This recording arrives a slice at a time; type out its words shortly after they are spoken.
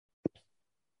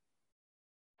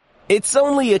It's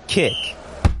only a kick,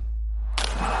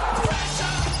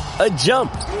 a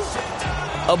jump,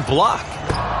 a block.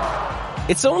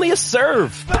 It's only a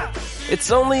serve.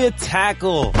 It's only a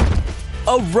tackle,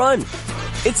 a run.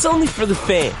 It's only for the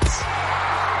fans.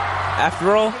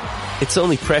 After all, it's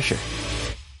only pressure.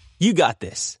 You got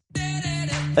this.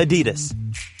 Adidas.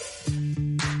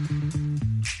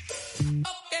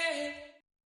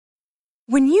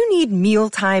 When you need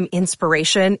mealtime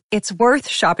inspiration, it's worth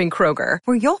shopping Kroger,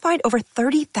 where you'll find over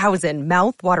 30,000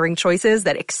 mouth-watering choices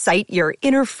that excite your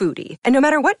inner foodie. And no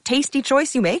matter what tasty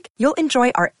choice you make, you'll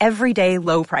enjoy our everyday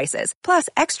low prices, plus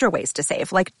extra ways to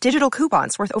save, like digital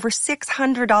coupons worth over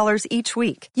 $600 each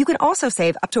week. You can also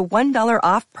save up to $1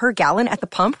 off per gallon at the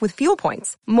pump with fuel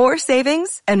points. More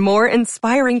savings and more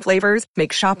inspiring flavors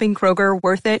make shopping Kroger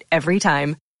worth it every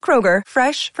time. Kroger,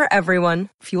 fresh for everyone.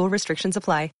 Fuel restrictions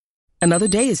apply. Another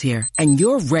day is here, and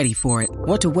you're ready for it.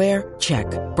 What to wear? Check.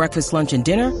 Breakfast, lunch, and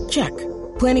dinner? Check.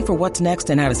 Planning for what's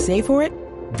next and how to save for it?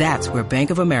 That's where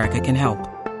Bank of America can help.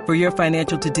 For your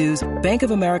financial to-dos, Bank of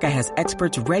America has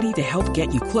experts ready to help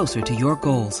get you closer to your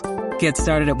goals. Get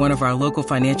started at one of our local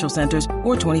financial centers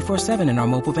or 24/7 in our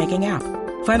mobile banking app.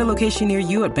 Find a location near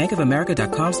you at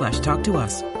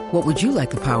bankofamerica.com/talktous. What would you like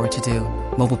the power to do?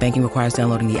 Mobile banking requires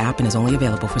downloading the app and is only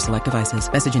available for select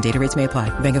devices. Message and data rates may apply.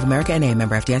 Bank of America N.A.,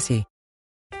 member FDIC.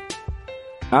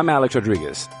 I'm Alex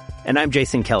Rodriguez. And I'm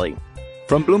Jason Kelly.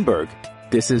 From Bloomberg,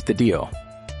 this is The Deal.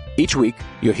 Each week,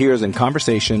 you'll hear us in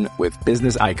conversation with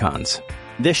business icons.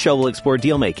 This show will explore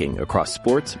deal-making across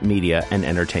sports, media, and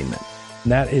entertainment.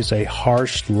 That is a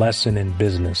harsh lesson in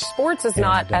business. Sports is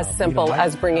not as simple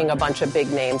as bringing a bunch of big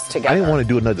names together. I didn't want to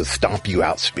do another stomp you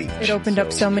out speech. It opened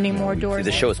up so many more doors.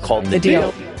 The show is called The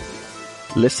Deal.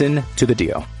 Listen to The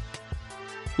Deal.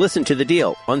 Listen to The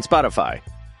Deal on Spotify.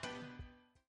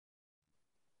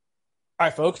 All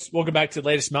right, folks, welcome back to the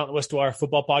latest Mountain West Wire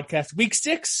football podcast. Week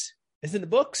 6 is in the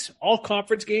books. All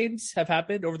conference games have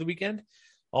happened over the weekend.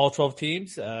 All 12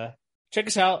 teams. Check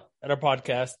us out at our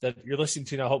podcast that you're listening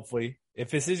to now, hopefully. If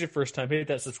this is your first time, hit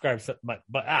that subscribe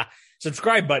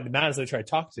button now as I try to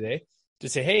talk today to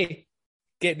say, hey,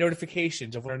 get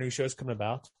notifications of when our new show's coming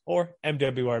about, or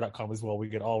mwr.com as well. We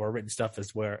get all our written stuff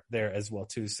there as well,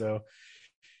 too. So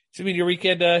I mean, your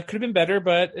weekend could have been better,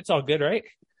 but it's all good, right?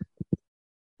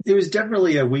 It was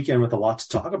definitely a weekend with a lot to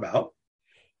talk about.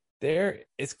 There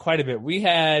is quite a bit.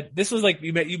 This was like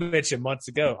you mentioned months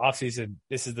ago, off season.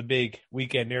 This is the big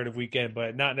weekend, narrative weekend,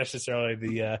 but not necessarily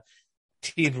the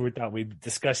teams we thought we'd be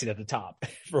discussing at the top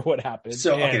for what happened.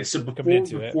 So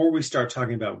before we start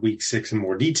talking about week 6 in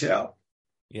more detail.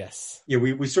 Yes. Yeah,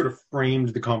 we sort of framed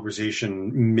the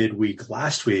conversation midweek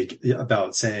last week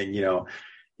about saying,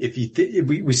 if you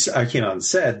I came out and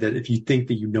said that if you think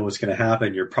that you know what's going to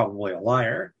happen, you're probably a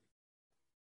liar.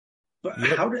 But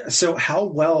yep. How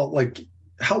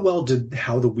well did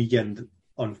how the weekend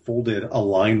unfolded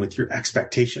align with your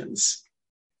expectations?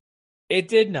 It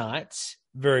did not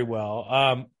very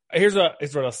well. Here's what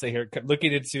I'll say here.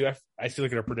 Looking into, I still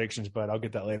look at our predictions, but I'll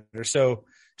get that later. So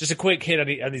just a quick hit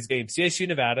on these games. CSU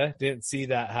Nevada, didn't see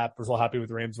that happen. Was all happy with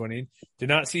the Rams winning. Did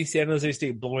not see San Jose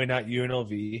State blowing out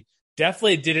UNLV.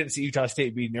 Definitely didn't see Utah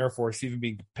State beating Air Force, even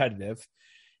being competitive.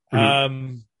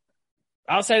 Mm-hmm.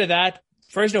 Outside of that,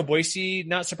 Fresno Boise,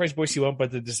 not surprised Boise won,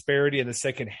 but the disparity in the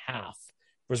second half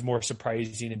was more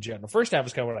surprising in general. First half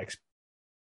was kind of what I expected.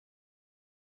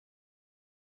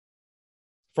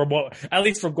 At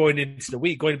least from going into the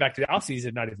week, going back to the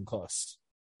offseason, not even close.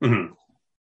 Mm-hmm.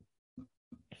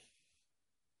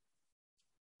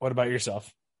 What about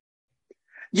yourself?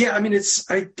 Yeah, I mean,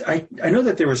 I know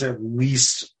that there was at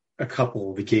least a couple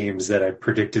of the games that I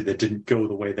predicted that didn't go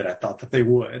the way that I thought that they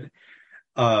would.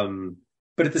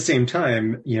 But at the same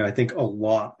time, I think a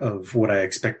lot of what I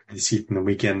expected to see from the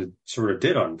weekend sort of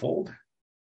did unfold.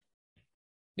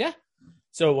 Yeah.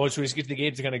 So should we just get to the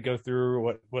games and kind of go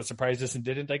through what surprised us and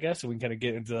didn't, I guess, so we can kind of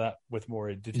get into that with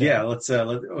more detail? Yeah,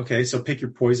 okay, so pick your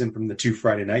poison from the 2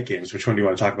 Friday night games. Which one do you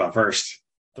want to talk about first?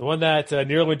 The one that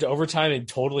nearly went to overtime and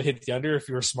totally hit the under if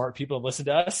you were smart people and listened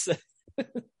to us.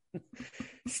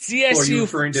 CSU. Or are you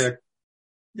referring to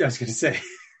 – yeah, I was going to say.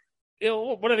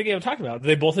 What other game I'm talking about? Did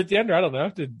they both hit the under? I don't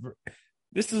know.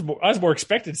 I was more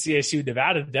expecting CSU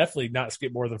Nevada to definitely not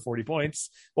skip more than 40 points.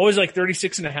 What was it, like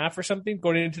 36.5 or something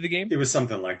going into the game? It was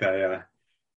something like that, yeah.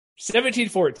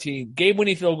 17-14,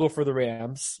 game-winning field goal for the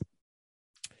Rams.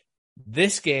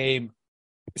 This game,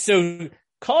 so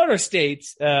Colorado State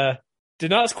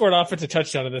did not score an offensive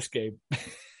touchdown in this game.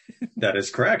 That is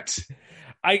correct.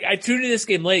 I tuned in this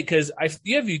game late because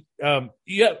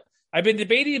I've been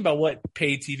debating about what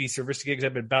paid TV service to get because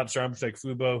I've been bouncing around with like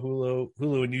Fubo,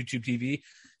 Hulu, and YouTube TV.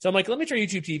 So I'm like, let me try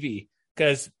YouTube TV.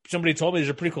 because somebody told me there's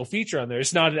a pretty cool feature on there.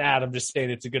 It's not an ad. I'm just saying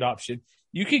it's a good option.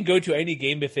 You can go to any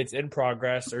game if it's in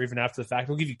progress or even after the fact.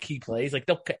 They'll give you key plays. Like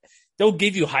they'll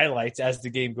give you highlights as the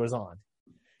game goes on.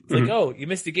 It's like, oh, you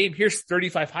missed a game. Here's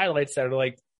 35 highlights that are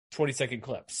like 20-second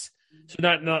clips. So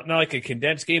not like a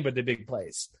condensed game, but the big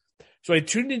plays. So I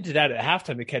tuned into that at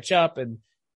halftime to catch up, and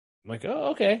I'm like,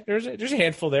 oh, okay, there's a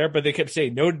handful there, but they kept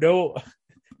saying no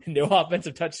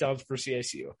offensive touchdowns for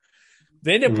CSU.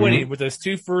 They ended up winning with those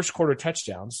 2 first quarter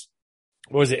touchdowns.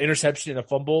 What was it? Interception and a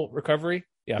fumble recovery?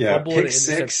 Yeah, fumble and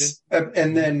interception.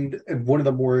 And then one of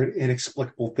the more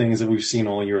inexplicable things that we've seen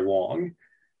all year long.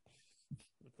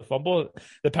 The fumble?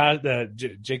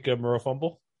 The Jacob Murrow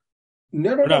fumble?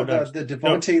 No. The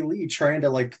Devontae Lee trying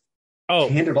to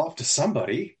hand it off to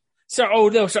somebody. I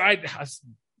was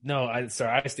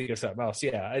thinking of something else.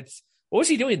 Yeah, what was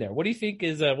he doing there? What do you think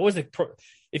is what was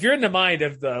if you're in the mind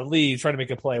of the Lee trying to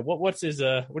make a play? What's his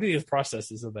what do you think his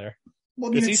process is in there?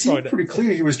 Well, it seemed pretty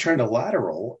clear he was trying to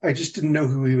lateral. I just didn't know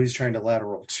who he was trying to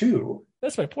lateral to.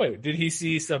 That's my point. Did he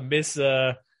see some miss?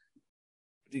 I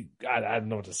don't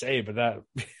know what to say, but that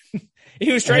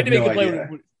he was trying to make a play.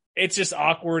 It's just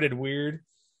awkward and weird.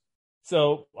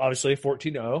 So obviously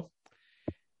 14-0.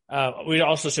 We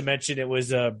also should mention it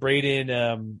was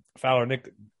Braden Fowler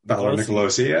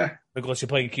Nicolosi. Yeah. Nicolosi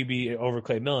playing QB over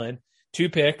Clay Millen. 2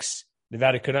 picks.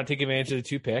 Nevada could not take advantage of the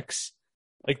 2 picks.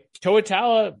 Like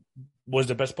Toa was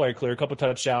the best player, clear a couple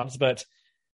touchdowns, but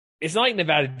it's not like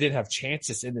Nevada didn't have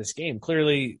chances in this game.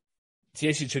 Clearly,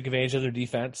 CSU took advantage of their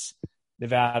defense.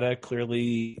 Nevada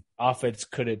clearly offense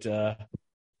couldn't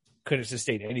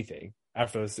sustain anything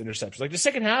after those interceptions. Like the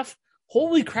second half,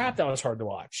 holy crap, that was hard to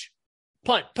watch.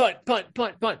 Punt,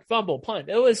 fumble, punt.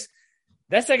 It was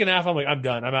that second half. I'm like, I'm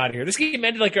done. I'm out of here. This game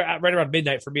ended like right around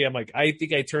midnight for me. I'm like, I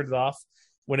think I turned it off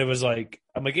when it was like,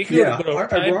 I'm like, it could go to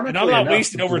overtime, and I'm not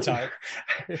wasting overtime.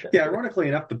 Ironically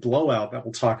enough, the blowout that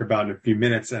we'll talk about in a few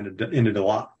minutes ended a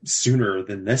lot sooner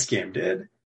than this game did.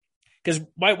 Because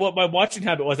my watching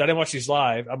habit was I didn't watch these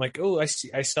live. I'm like,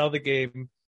 I saw the game.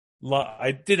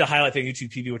 I did a highlight thing on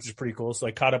YouTube TV, which is pretty cool. So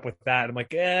I caught up with that. I'm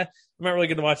like, I'm not really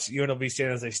going to watch UNLV San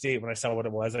Jose State. When I saw what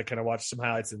it was, I kind of watched some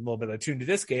highlights and a little bit. I tuned to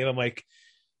this game. I'm like,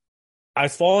 I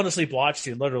was falling asleep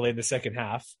watching literally in the second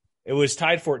half. It was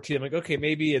tied 14. I'm like, okay,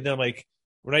 maybe. And then like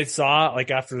when I saw like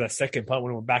after that second punt,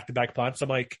 when we went back-to-back punts, I'm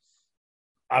like,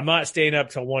 I'm not staying up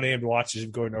till 1 a.m. to watch this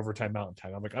going overtime Mountain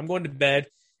Time. I'm like, I'm going to bed.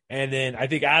 And then I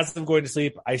think as I'm going to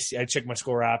sleep, I check my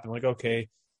score app and I'm like, okay,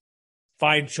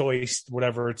 fine choice,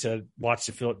 whatever, to watch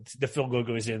the field goal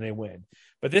goes in and they win.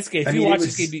 But this game, if you watch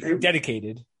this game,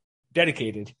 dedicated.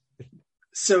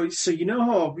 So you know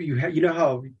how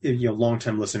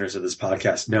long-time listeners of this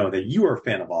podcast know that you are a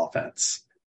fan of offense.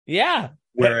 Yeah.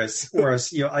 Whereas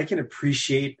I can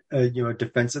appreciate a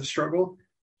defensive struggle,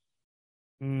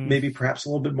 maybe perhaps a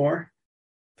little bit more.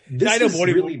 This was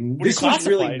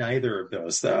really neither of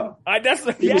those, though.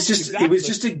 It was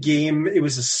just a game. It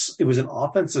was an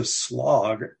offensive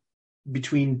slog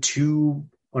between 2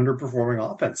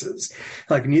 underperforming offenses.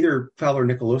 Like neither Fowler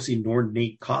Nicolosi nor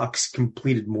Nate Cox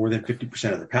completed more than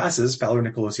 50% of their passes. Fowler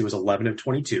Nicolosi was 11 of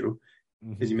 22,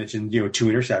 as you mentioned. 2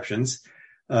 interceptions.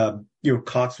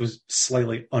 Cox was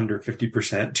slightly under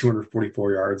 50%,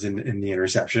 244 yards in the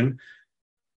interception.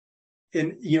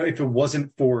 And, if it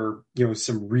wasn't for,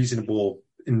 some reasonable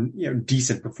and,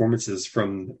 decent performances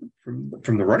from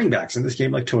the running backs in this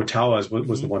game, like Toa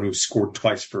was the one who scored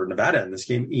twice for Nevada in this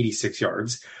game, 86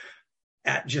 yards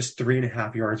at just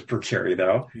 3.5 yards per carry,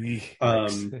 though.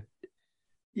 And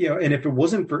if it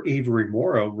wasn't for Avery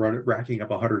Morrow racking up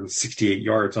 168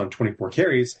 yards on 24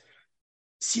 carries,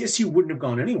 CSU wouldn't have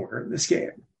gone anywhere in this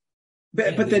game.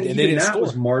 But then even that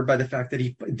was marred by the fact that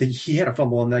he had a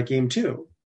fumble in that game too.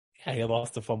 Yeah, he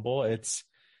lost the fumble. It's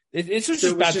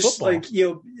just bad football. Like,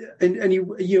 and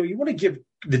you want to give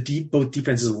both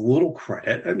defenses a little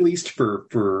credit, at least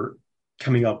for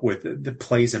coming up with the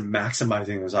plays and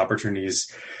maximizing those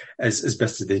opportunities as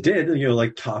best as they did.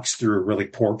 Like Cox threw a really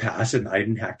poor pass and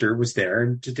Aiden Hector was there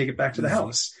and to take it back to the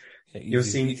house.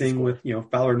 Same thing with,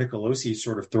 Fowler Nicolosi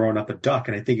sort of throwing up a duck.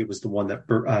 And I think it was the one that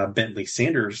Bentley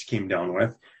Sanders came down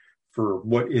with for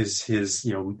what is his,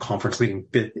 conference leading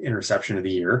 5th interception of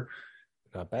the year.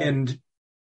 Not bad. And,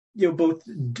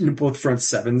 both front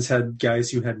sevens had guys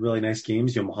who had really nice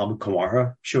games. Muhammad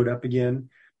Kamara showed up again.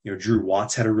 Drew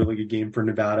Watts had a really good game for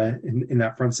Nevada in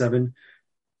that front seven.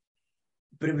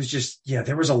 But it was just,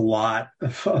 there was a lot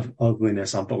of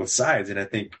ugliness on both sides. And I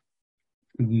think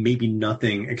maybe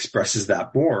nothing expresses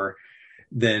that more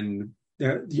than,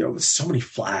 so many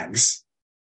flags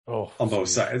on both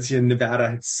sides. Nevada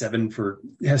had 7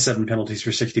 penalties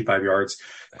for 65 yards.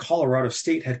 Colorado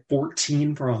State had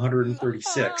 14 for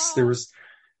 136. There was,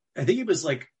 I think it was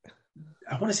like,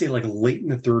 I want to say like late in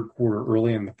the third quarter,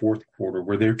 early in the fourth quarter,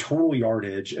 where their total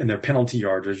yardage and their penalty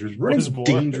yardage was running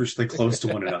dangerously close to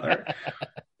one another.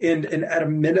 And at a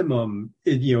minimum,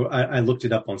 I looked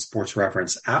it up on Sports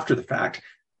Reference after the fact,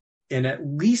 and at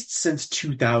least since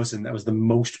 2000, that was the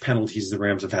most penalties the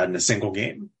Rams have had in a single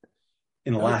game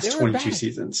in the last 22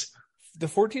 seasons. The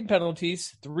 14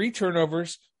 penalties, 3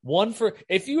 turnovers, 1 for,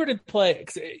 if you were to play,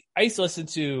 I used to listen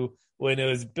to when it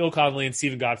was Bill Connolly and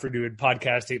Stephen Godfrey doing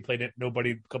podcast. They played it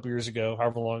Nobody a couple years ago,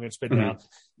 however long it's been now.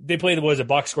 They played a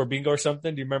box score bingo or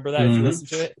something. Do you remember that if you listen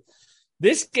to it?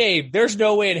 This game, there's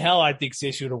no way in hell I think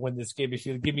CSU would win this game if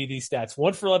you give me these stats.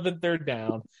 1 for 11 third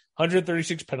down,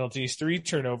 136 penalties, 3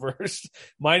 turnovers,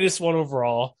 -1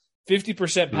 overall,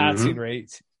 50% passing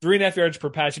rate, 3.5 yards per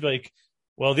pass. You'd be like,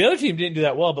 well, the other team didn't do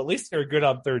that well, but at least they were good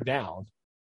on third down.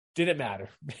 Didn't matter.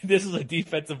 This is a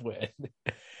defensive win.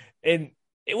 And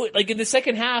it was like in the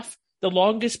second half, the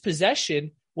longest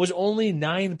possession was only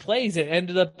 9 plays. It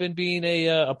ended up in being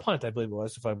a punt, I believe it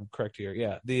was, if I'm correct here.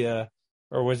 Yeah.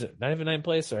 Or was it not even 9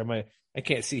 plays? Sorry, I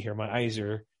can't see here. My eyes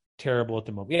are terrible at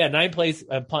the moment. Yeah, 9 plays,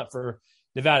 a punt for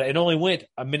Nevada. It only went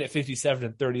 1:57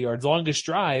 and 30 yards. Longest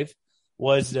drive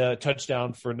was a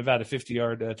touchdown for Nevada,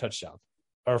 50-yard touchdown.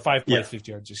 Or 5 plays,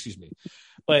 50 yards, excuse me.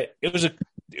 But it was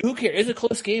who cares? It's a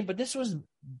close game, but this was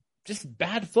just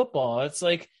bad football. It's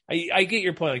like, I get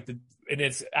your point, and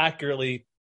it's accurately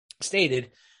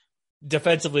stated.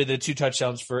 Defensively, the 2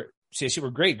 touchdowns for CSU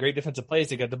were great defensive plays.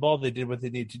 They got the ball. They did what they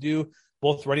needed to do.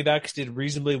 Both running backs did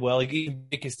reasonably well.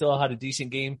 Nick still had a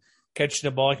decent game catching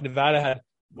the ball. Like Nevada had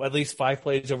at least 5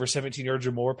 plays over 17 yards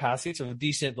or more passing. So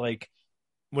decent,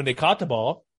 when they caught the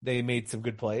ball, they made some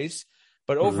good plays.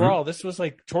 But overall, this was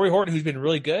like Torrey Horton, who's been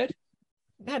really good.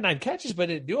 Not 9 catches, but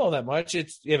didn't do all that much. You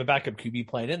have a backup QB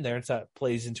playing in there, and so that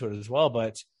plays into it as well.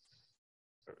 But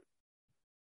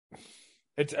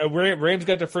it's Rams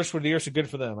got their first win of the year, so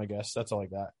good for them, I guess. That's all I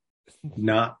got.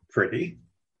 Not pretty.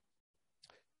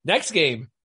 Next game.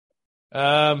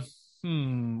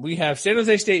 We have San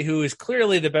Jose State, who is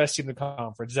clearly the best team in the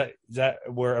conference. Is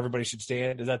that where everybody should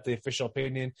stand? Is that the official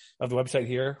opinion of the website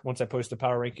here once I post the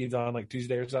power rankings on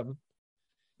Tuesday or something?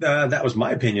 That was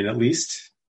my opinion, at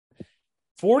least.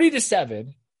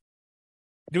 40-7.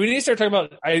 Do we need to start talking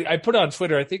about? I put it on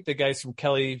Twitter. I think the guys from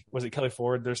Kelly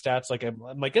Ford, their stats.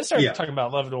 I'm like, let's start talking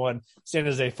about 11-1 San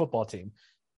Jose football team.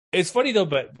 It's funny though,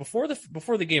 but before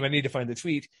the game, I need to find the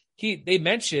tweet. They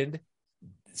mentioned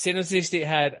San Jose State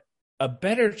had a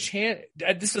better chance.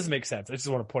 This doesn't make sense. I just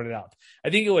want to point it out. I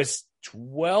think it was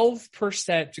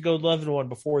 12% to go 11-1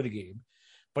 before the game,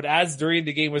 but as during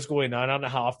the game was going on, I don't know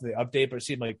how often they update, but it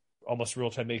seemed like almost real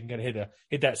time they can kind of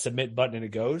hit that submit button and it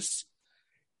goes.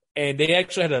 And they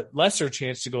actually had a lesser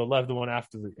chance to go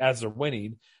 11-1 as they're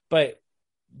winning. But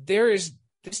there is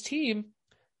this team.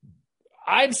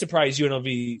 I'm surprised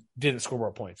UNLV didn't score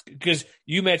more points because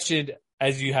you mentioned,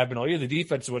 as you have been all year, the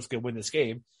defense is what's going to win this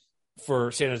game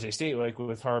for San Jose State, like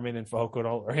with Harmon and Fehoko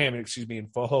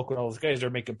and Fehoko and all those guys. They're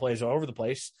making plays all over the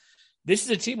place. This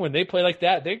is a team when they play like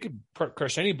that, they could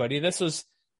crush anybody. And this was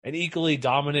an equally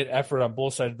dominant effort on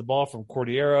both sides of the ball, from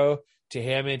Cordiero to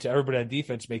Hammond to everybody on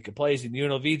defense making plays. And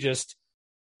UNLV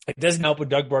it doesn't help when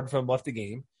Doug Brunfeld left the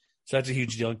game. So that's a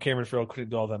huge deal. And Cameron Farrell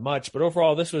couldn't do all that much. But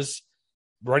overall, this was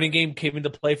running game came into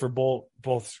play for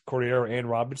both Cordiero and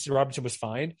Robinson. Robinson was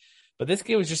fine. But this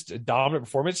game was just a dominant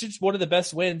performance. It's just one of the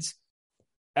best wins.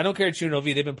 I don't care at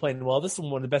UNLV. They've been playing well. This is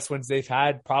one of the best wins they've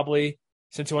had probably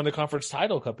since they won the conference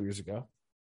title a couple years ago.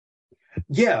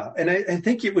 Yeah, and I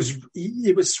think it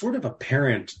was sort of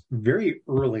apparent very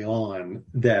early on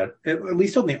that, at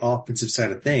least on the offensive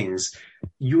side of things,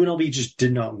 UNLV just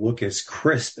did not look as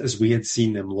crisp as we had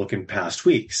seen them look in past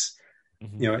weeks.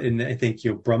 Mm-hmm. And I think,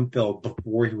 Brumfield,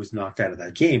 before he was knocked out of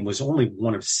that game, was only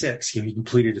 1 of 6. He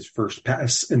completed his first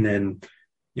pass and then,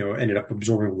 ended up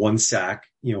absorbing 1 sack,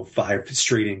 5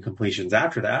 straight incompletions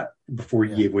after that before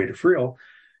he gave way to Friel.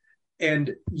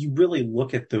 And you really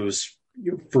look at those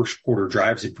first quarter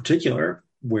drives in particular,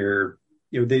 where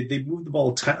they moved the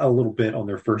ball a little bit on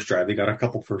their first drive. They got a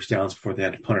couple first downs before they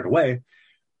had to punt it away.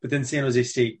 But then San Jose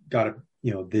State got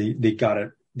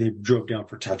it. They drove down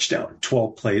for touchdown,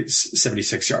 12 plays,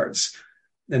 76 yards.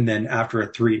 And then after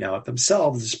a 3-and-out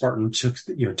themselves, the Spartans took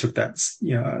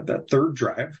that third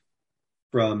drive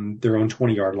from their own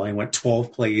 20-yard line, went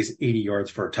 12 plays, 80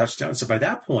 yards for a touchdown. So by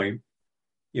that point,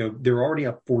 they're already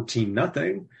up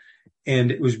 14-0.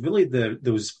 And it was really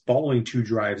those following 2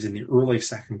 drives in the early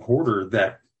second quarter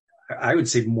that I would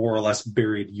say more or less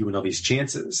buried UNLV's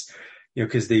chances.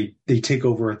 because they take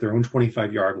over at their own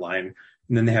 25-yard line,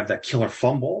 and then they have that killer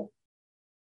fumble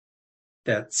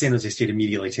that San Jose State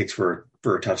immediately takes for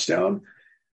a touchdown.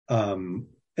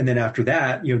 And then after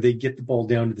that, they get the ball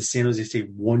down to the San Jose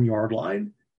State 1-yard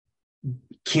line,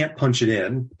 can't punch it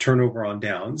in, turnover on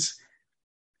downs.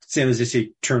 San Jose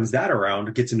State turns that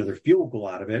around, gets another field goal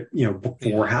out of it,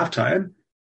 before halftime.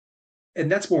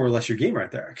 And that's more or less your game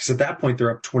right there. Because at that point,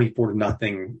 they're up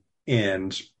 24-0.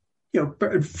 And,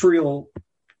 Friel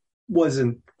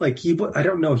wasn't like I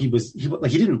don't know. He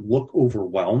didn't look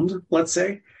overwhelmed, let's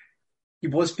say. He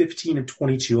was 15 of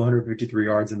 22, 153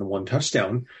 yards and the 1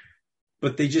 touchdown.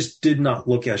 But they just did not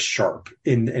look as sharp,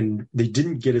 and they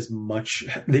didn't get as much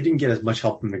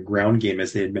help from the ground game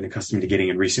as they had been accustomed to getting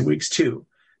in recent weeks too.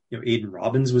 Aiden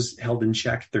Robbins was held in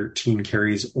check, 13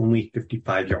 carries, only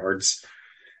 55 yards.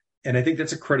 And I think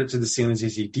that's a credit to the San Jose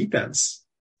State defense,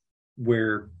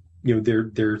 where their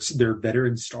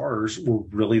veteran stars were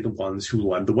really the ones who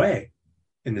led the way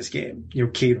in this game.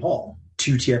 Cade Hall,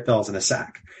 2 TFLs and a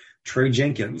sack. Trey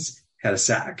Jenkins had a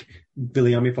sack.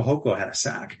 Viliami Fehoko had a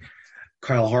sack.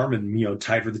 Kyle Harmon,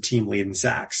 tied for the team lead in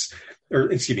sacks,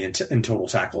 in total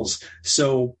tackles.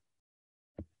 So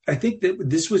I think that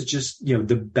this was just,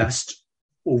 the best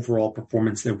overall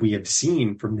performance that we have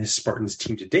seen from this Spartans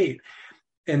team to date.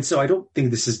 And so I don't think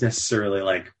this is necessarily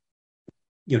like,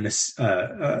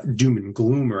 doom and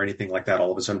gloom or anything like that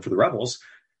all of a sudden for the Rebels.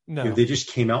 No, they just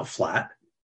came out flat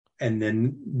and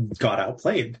then got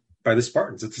outplayed by the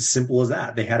Spartans. It's as simple as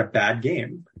that. They had a bad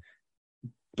game.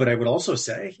 But I would also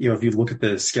say, if you look at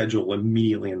the schedule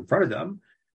immediately in front of them,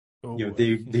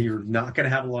 they are not going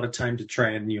to have a lot of time to try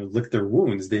and lick their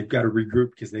wounds. They've got to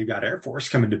regroup because they've got Air Force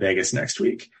coming to Vegas next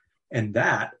week, and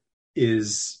that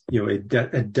is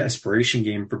a desperation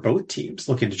game for both teams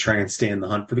looking to try and stay in the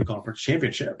hunt for the conference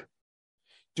championship.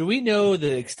 Do we know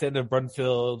the extent of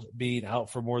Brumfield being out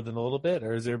for more than a little bit,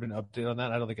 or has there been an update on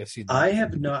that? I don't think I've seen that. I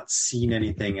have not seen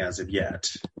anything as of yet.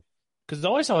 Because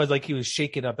all I saw was like he was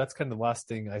shaken up. That's kind of the last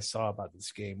thing I saw about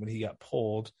this game when he got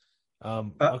pulled.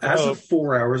 As of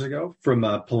 4 hours ago from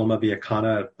Paloma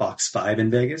Villacana Box 5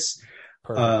 in Vegas,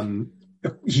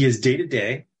 he is day to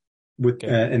day with,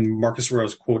 and Marcus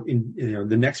Rose quote,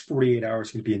 the next 48 hours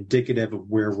is going to be indicative of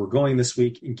where we're going this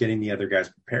week and getting the other guys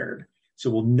prepared. So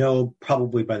we'll know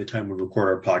probably by the time we record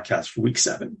our podcast for week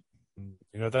 7.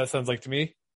 You know what that sounds like to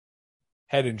me?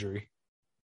 Head injury.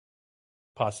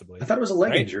 Possibly. I thought it was a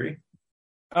leg injury.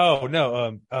 Oh,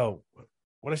 no.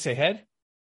 What did I say, head?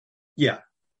 Yeah.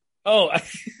 Oh,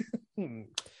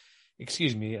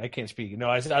 excuse me. I can't speak. No,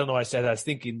 I don't know why I said that. I was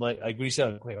thinking like when you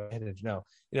said, wait, head injury. No.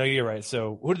 You're right.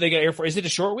 So who do they get Air Force? Is it a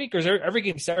short week or is every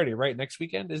game Saturday, right? Next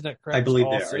weekend? Isn't that correct? I believe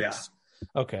they are, yeah.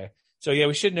 Okay. So,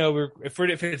 we should know. If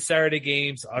it's Saturday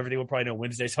games, everything we'll probably know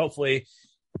Wednesdays. Hopefully,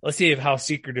 let's see how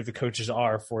secretive the coaches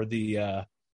are for the, how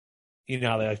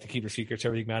they like to keep their secrets,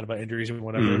 everything mad about injuries and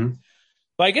whatever. Mm-hmm.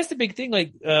 But I guess the big thing,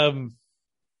 I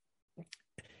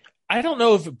don't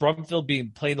know if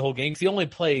Brumfield playing the whole game. He only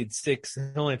played 6. He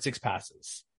only had 6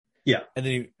 passes. Yeah.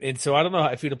 And so I don't know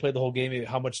if he'd have played the whole game,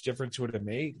 how much difference would have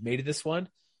made this one.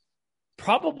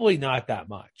 Probably not that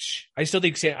much. I still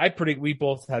think I predict we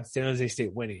both had San Jose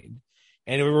State winning.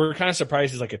 And we were kind of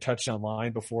surprised as like a touchdown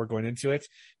line before going into it.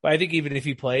 But I think even if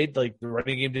he played, the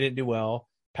running game didn't do well.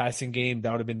 Passing game,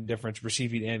 that would have been different,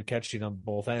 receiving and catching on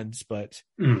both ends, but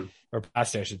or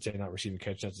passing, I should say, not receiving,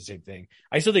 catching, that's the same thing.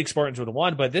 I still think Spartans would have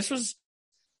won, but this was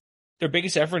their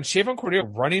biggest effort. And Chevron Cordeiro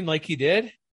running like he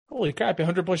did, holy crap,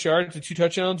 100+ yards and 2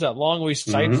 touchdowns, that long way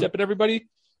sidestepping everybody.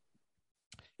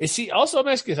 Is he also, I'm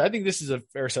asking, I think this is a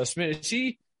fair assessment.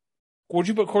 Would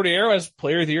you put Cordeiro as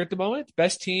player of the year at the moment?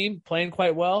 Best team, playing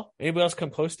quite well. Anybody else come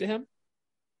close to him?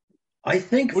 I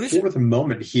think for the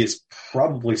moment, he has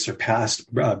probably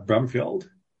surpassed Brumfield.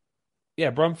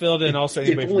 Yeah, Brumfield and also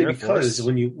anybody only because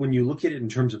when you look at it in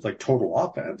terms of total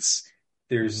offense,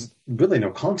 there's really no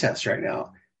contest right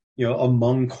now.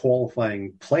 Among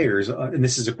qualifying players, and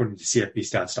this is according to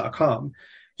CFBstats.com,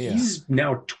 he's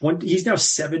now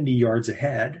 70 yards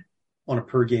ahead on a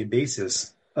per game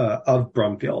basis of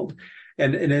Brumfield.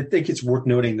 And I think it's worth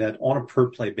noting that on a per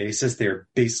play basis, they're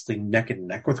basically neck and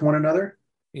neck with one another.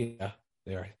 Yeah,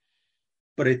 they are.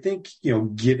 But I think,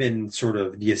 given sort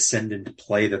of the ascendant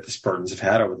play that the Spartans have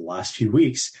had over the last few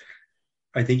weeks,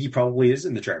 I think he probably is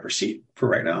in the driver's seat for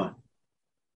right now.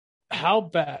 How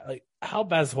bad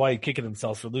is Hawaii kicking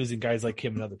themselves for losing guys like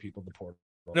him and other people in the portal?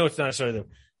 No, it's not necessarily the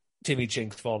Timmy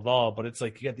Chink's fault at all, but it's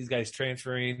you got these guys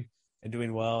transferring and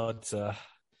doing well. It's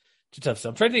tough stuff.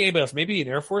 I'm trying to think of anybody else. Maybe an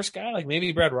Air Force guy,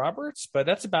 maybe Brad Roberts, but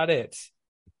that's about it.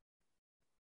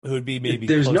 Who would be maybe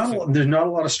there's not a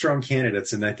lot of strong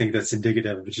candidates, and I think that's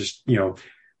indicative of just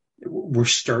we're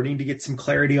starting to get some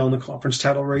clarity on the conference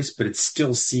title race, but it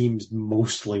still seems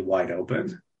mostly wide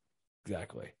open.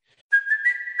 Exactly.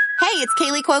 Hey, it's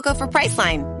Kaylee Cuoco for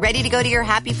Priceline. Ready to go to your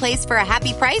happy place for a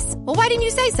happy price? Well, why didn't you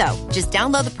say so? Just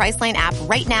download the Priceline app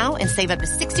right now and save up to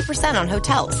 60% on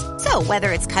hotels. So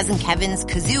whether it's Cousin Kevin's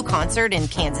Kazoo Concert in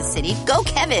Kansas City, go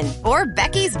Kevin, or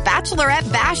Becky's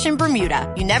Bachelorette Bash in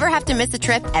Bermuda, you never have to miss a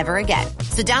trip ever again.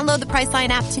 So download the Priceline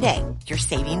app today. Your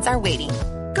savings are waiting.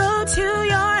 Go to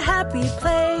your happy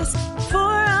place for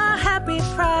a happy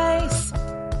price.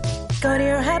 Go to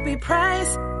your happy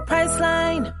price,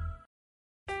 Priceline.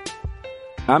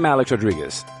 I'm Alex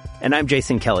Rodriguez. And I'm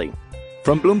Jason Kelly.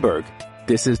 From Bloomberg,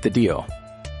 this is The Deal.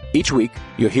 Each week,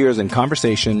 you'll hear us in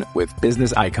conversation with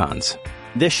business icons.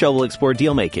 This show will explore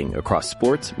deal-making across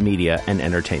sports, media, and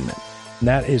entertainment.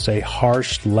 That is a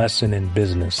harsh lesson in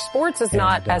business. Sports is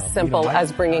not as simple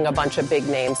as bringing a bunch of big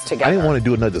names together. I didn't want to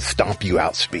do another stomp you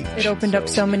out speech. It opened up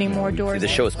so many more doors. The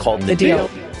show is called The Deal.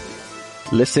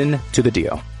 Listen to The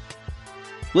Deal.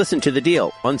 Listen to The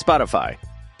Deal on Spotify.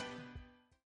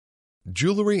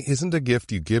 Jewelry isn't a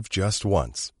gift you give just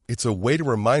once. It's a way to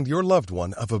remind your loved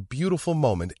one of a beautiful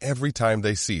moment every time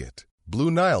they see it. Blue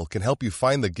Nile can help you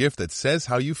find the gift that says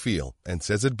how you feel and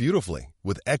says it beautifully,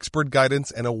 with expert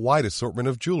guidance and a wide assortment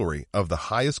of jewelry of the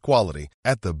highest quality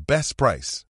at the best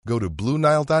price. Go to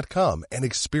BlueNile.com and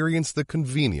experience the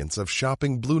convenience of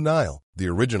shopping Blue Nile, the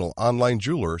original online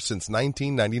jeweler since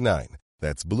 1999.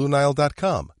 That's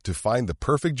BlueNile.com to find the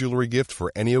perfect jewelry gift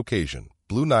for any occasion.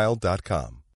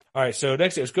 BlueNile.com. All right, so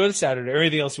next, let's go to Saturday.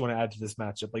 Anything else you want to add to this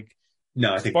matchup?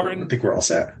 No, I think we're all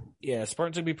set. Yeah,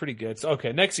 Spartans would be pretty good. So,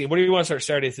 okay, next game. What do you want to start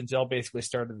Saturday since they all basically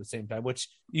started at the same time? Which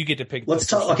you get to pick. Let's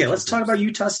talk about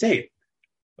Utah State.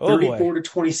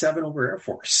 34-27 over Air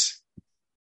Force.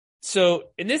 So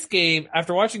in this game,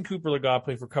 after watching Cooper Legas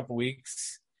play for a couple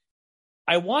weeks,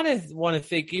 I want to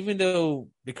think, even though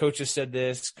the coaches said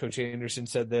this, Coach Anderson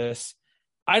said this,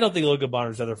 I don't think Logan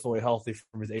Bonner is ever fully healthy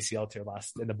from his ACL tear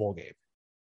last in the bowl game.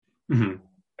 Mm-hmm.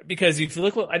 Because if you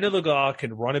look, I know Legas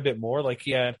can run a bit more. Like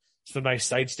he had some nice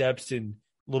side steps and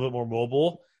a little bit more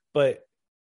mobile, but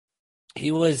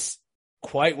he was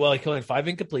quite well. He had 5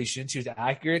 incompletions. He was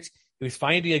accurate. He was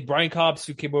finding, like Brian Cobbs,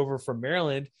 who came over from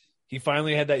Maryland. He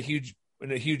finally had that huge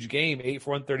game, 8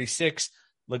 for 136.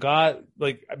 Legas,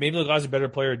 maybe Legas is a better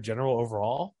player in general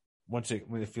overall.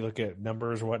 If you look at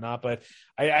numbers or whatnot, but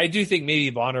I do think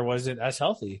maybe Bonner wasn't as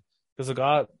healthy because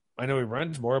Legas, I know he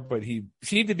runs more, but he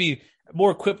seemed to be more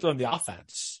equipped on the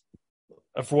offense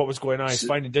for what was going on. He's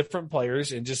finding different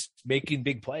players and just making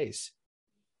big plays.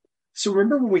 So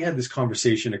remember when we had this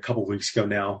conversation a couple of weeks ago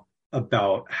now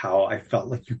about how I felt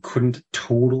like you couldn't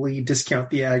totally discount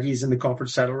the Aggies in the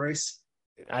conference title race?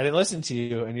 I didn't listen to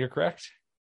you, and you're correct.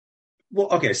 Well,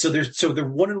 okay, so they're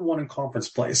 1-1 in conference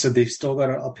play, so they've still got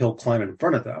an uphill climb in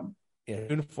front of them. Yeah,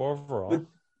 2-4 overall.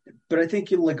 But I think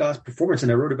Legas' performance,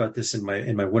 and I wrote about this in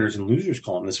my winners and losers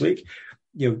column this week,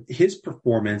 his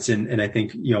performance and I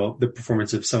think, the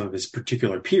performance of some of his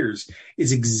particular peers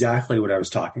is exactly what I was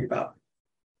talking about.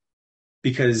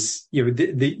 Because,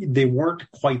 they weren't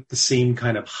quite the same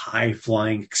kind of high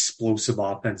flying explosive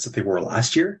offense that they were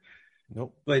last year.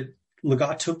 Nope. But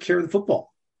Legas took care of the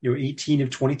football. 18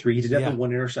 of 23. He did have the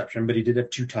 1 interception, but he did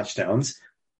have 2 touchdowns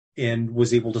and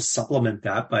was able to supplement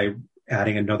that by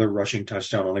adding another rushing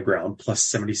touchdown on the ground plus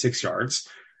 76 yards,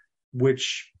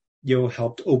 which,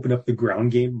 helped open up the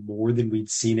ground game more than we'd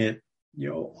seen it,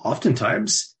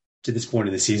 oftentimes to this point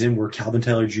in the season, where Calvin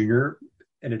Tyler Jr.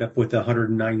 ended up with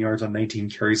 109 yards on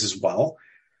 19 carries as well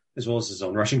as his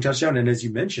own rushing touchdown. And as you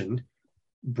mentioned,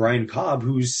 Brian Cobb,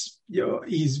 who's,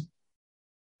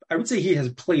 I would say he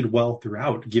has played well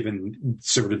throughout, given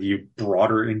sort of the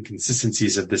broader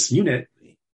inconsistencies of this unit.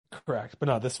 Correct, but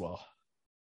not this well.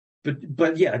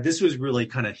 But yeah, this was really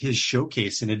kind of his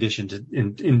showcase. In addition to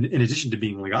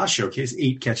being Legas' showcase,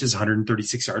 8 catches,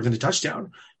 136 yards, and a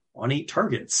touchdown on 8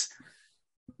 targets.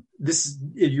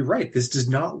 You're right. This does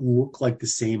not look like the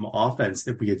same offense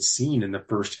that we had seen in the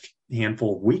first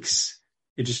handful of weeks.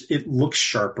 It looks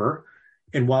sharper,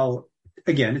 and while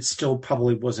again, it still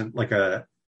probably wasn't like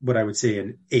what I would say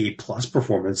an A+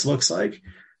 performance looks like.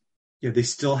 They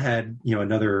still had,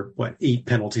 another, 8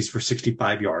 penalties for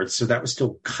 65 yards. So that was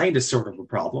still kind of sort of a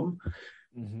problem.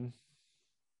 Mm-hmm.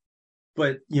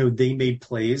 But, they made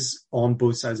plays on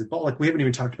both sides of the ball. Like, we haven't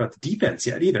even talked about the defense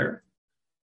yet either.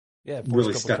 Yeah.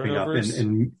 Really stepping up.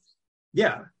 And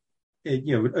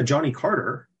a Johnny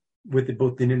Carter with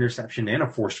both an interception and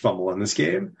a forced fumble in this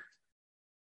game.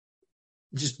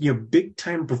 Just, big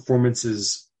time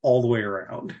performances all the way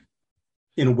around.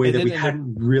 In a way that we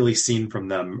hadn't really seen from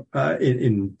them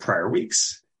in prior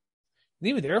weeks. And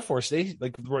even the Air Force, they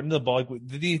like running the ball. Like,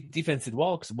 the defense did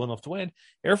well because it went off to win.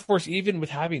 Air Force, even with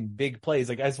having big plays,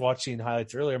 like I was watching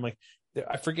highlights earlier, I'm like,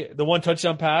 I forget the one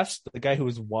touchdown pass, the guy who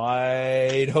was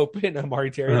wide open, Amari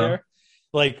Terry there.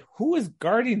 Like, who was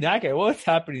guarding that guy? What's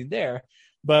happening there?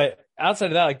 But outside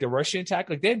of that, like the rushing attack,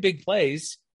 like they had big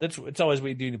plays. It's always what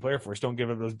you do in the Air Force. Don't give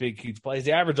them those big, huge plays.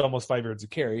 They average almost 5 yards a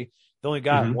carry. They only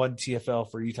got one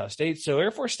TFL for Utah State. So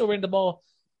Air Force still ran the ball,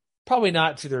 probably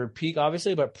not to their peak,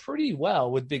 obviously, but pretty well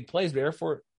with big plays. But Air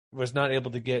Force was not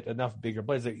able to get enough bigger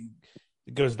plays.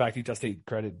 It goes back to Utah State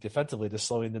credit defensively, just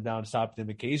slowing them down, stopping them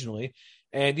occasionally.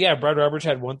 And yeah, Brad Roberts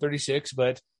had 136,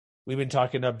 but we've been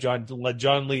talking up John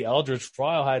Lee Eldridge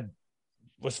trial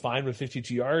was fine with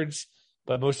 52 yards,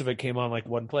 but most of it came on like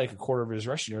one play, like a quarter of his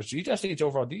rushing yards. So Utah State's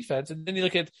overall defense. And then you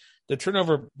look at the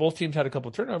turnover, both teams had a couple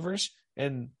of turnovers,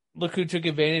 and look who took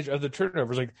advantage of the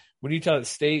turnovers. Like when Utah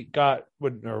State I'm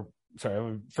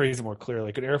phrase it more clearly,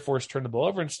 like an Air Force turned the ball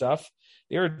over and stuff,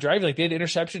 they were driving, like they had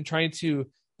interception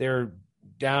they're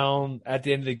down at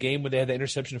the end of the game when they had the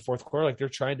interception in the fourth quarter, like they're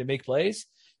trying to make plays,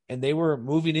 and they were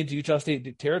moving into Utah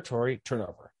State territory,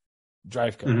 turnover,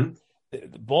 drive code.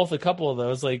 Both a couple of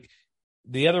those, like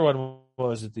the other one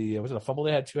was it a fumble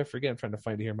they had too? I forget. I'm trying to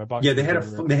find it here in my box. Yeah, they had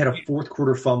a fourth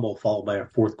quarter fumble followed by a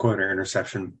fourth quarter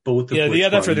interception. Both of which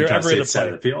that's right. They're every other side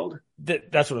of the field.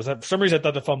 That's what it was. For some reason, I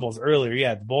thought the fumble was earlier.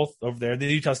 Yeah, both over there. Then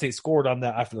Utah State scored on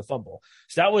that after the fumble.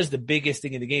 So that was the biggest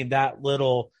thing in the game. That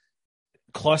little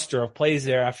cluster of plays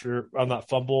there after on that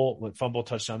fumble,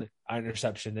 touchdown,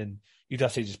 interception, and Utah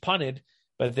State just punted.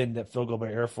 But then that field goal by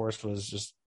Air Force was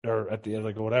just, or at the end,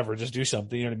 like whatever, just do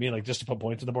something. You know what I mean? Like just to put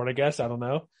points on the board, I guess. I don't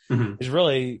know. It's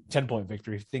really 10-point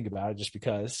victory if you think about it, just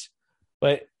because.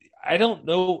 But I don't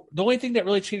know. The only thing that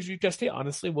really changed Utah State,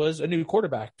 honestly, was a new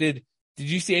quarterback. Did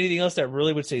you see anything else that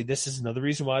really would say this is another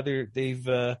reason why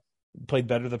they've played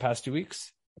better the past 2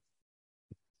 weeks?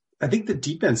 I think the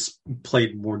defense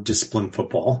played more disciplined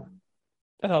football.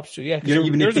 That helps too, yeah.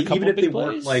 Even if they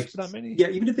weren't like,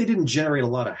 even if they didn't generate a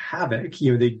lot of havoc,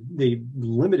 they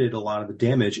limited a lot of the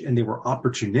damage, and they were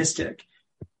opportunistic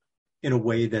in a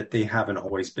way that they haven't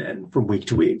always been from week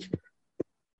to week.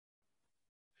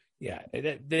 Yeah,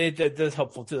 that's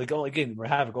helpful too. Like, again, we're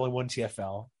having only one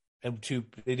TFL and two.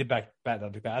 They did bat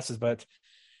down two passes, but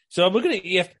so I'm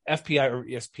looking at FPI or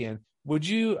ESPN.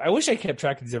 I wish I kept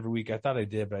track of these every week. I thought I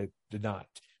did, but I did not.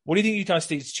 What do you think Utah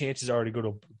State's chances are to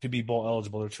go to be bowl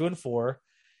eligible? They're 2-4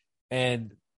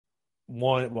 and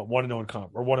 1-1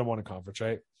 in conference,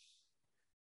 right?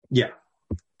 Yeah.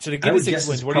 So to get 6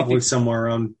 wins, what do you think? Somewhere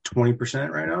around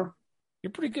 20% right now. You're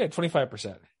pretty good,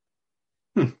 25%.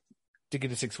 To get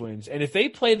to 6 wins. And if they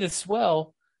play this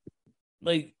well,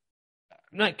 like,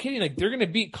 I'm not kidding, like they're going to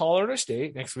beat Colorado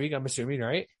State next week, I'm assuming,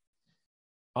 right?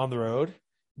 On the road.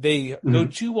 They go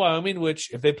to Wyoming,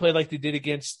 which if they play like they did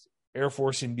against Air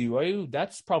Force and BYU,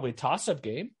 that's probably a toss-up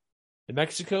game. New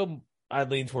Mexico, I'd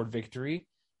lean toward victory.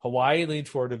 Hawaii lean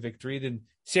toward a victory. Then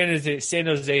San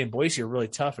Jose and Boise are really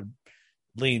tough and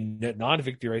lean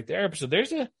non-victory right there. So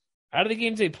there's out of the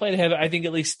games they played, have I think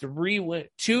at least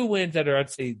 2 wins that are, I'd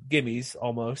say, gimmies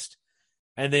almost,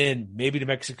 and then maybe New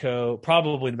Mexico,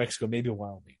 maybe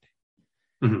Wyoming.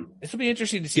 This will be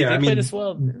interesting to see if they play this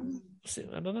well.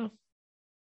 I don't know.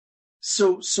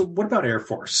 So what about Air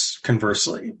Force,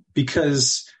 conversely?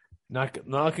 Because not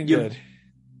looking good.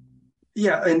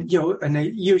 Yeah, and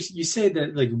you say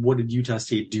that, like, what did Utah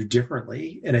State do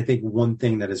differently? And I think one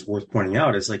thing that is worth pointing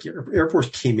out is, like, Air Force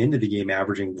came into the game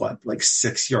averaging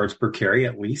 6 yards per carry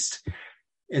at least.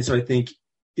 And so I think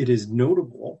it is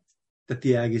notable that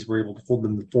the Aggies were able to hold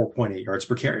them to 4.8 yards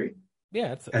per carry.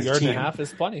 Yeah, it's a yard and a half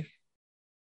is plenty.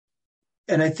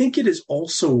 And I think it is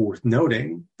also worth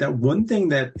noting that one thing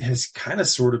that has kind of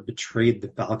sort of betrayed the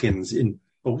Falcons in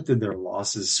both of their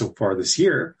losses so far this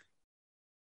year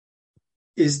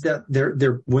is that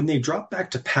they're when they drop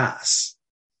back to pass,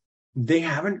 they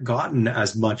haven't gotten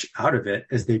as much out of it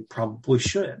as they probably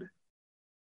should.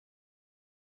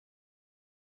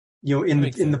 In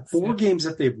the 4 games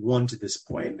that they've won to this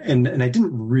point, and I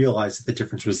didn't realize that the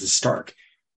difference was this stark.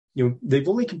 They've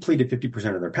only completed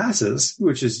 50% of their passes,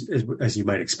 which is as you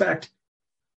might expect,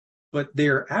 but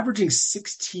they're averaging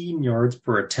 16 yards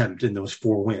per attempt in those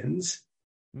 4 wins.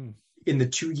 In the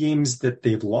 2 games that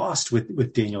they've lost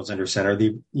with Daniels under center,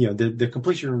 the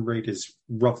completion rate is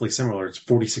roughly similar. It's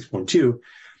 46.2,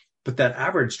 but that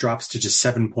average drops to just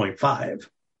 7.5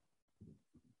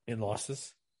 in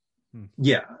losses.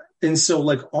 Yeah. And so,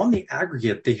 like, on the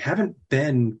aggregate, they haven't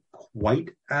been quite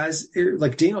as,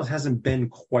 like, Daniels hasn't been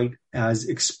quite as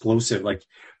explosive. Like,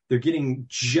 they're getting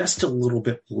just a little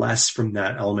bit less from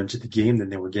that element of the game than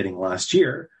they were getting last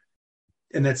year.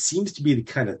 And that seems to be the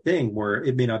kind of thing where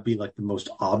it may not be like the most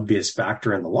obvious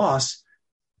factor in the loss,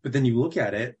 but then you look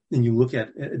at it and you look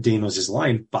at Daniels'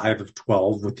 line, 5 of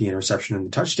 12 with the interception and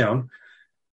the touchdown.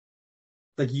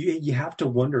 Like you have to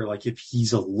wonder, like, if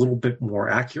he's a little bit more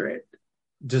accurate,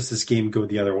 does this game go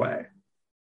the other way?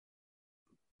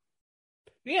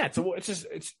 Yeah, it's a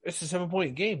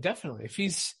 7-point game, definitely. If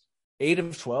he's 8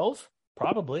 of 12,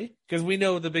 probably, because we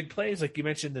know the big plays, like you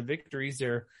mentioned, the victories.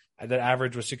 That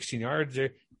average was 16 yards.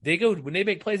 They go when they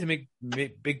make plays, they make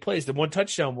big plays. The one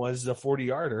touchdown was the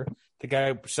 40-yarder. The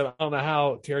guy, so I don't know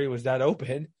how Terry was that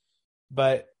open,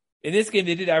 but in this game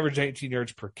they did average 19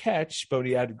 yards per catch, but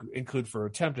he had to include for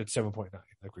attempt at 7.9,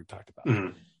 like we talked about.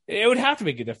 Mm-hmm. It would have to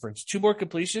make a difference. 2 more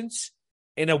completions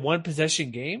in a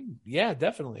 1-possession game, yeah,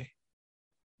 definitely.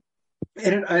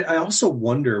 And I also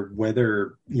wonder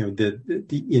whether,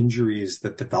 the injuries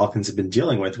that the Falcons have been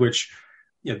dealing with, which,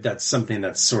 that's something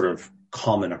that's sort of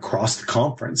common across the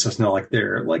conference. So it's not like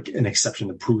they're like an exception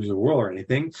that proves the rule or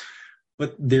anything,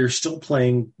 but they're still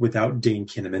playing without Dane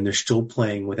Kinnaman. They're still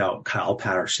playing without Kyle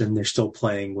Patterson. They're still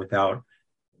playing without,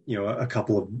 a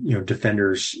couple of,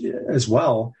 defenders as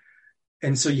well.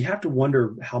 And so you have to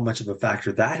wonder how much of a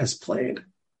factor that has played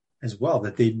as well,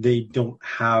 that they don't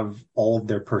have all of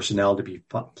their personnel to be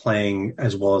playing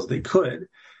as well as they could.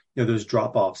 Those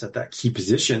drop-offs at that key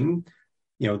position,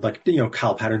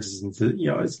 Kyle Patterson,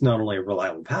 it's not only a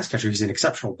reliable pass catcher, he's an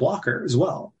exceptional blocker as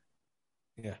well.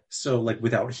 Yeah. So like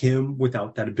without him,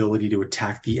 without that ability to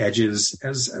attack the edges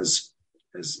as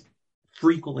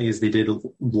frequently as they did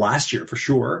last year for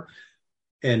sure,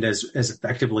 and as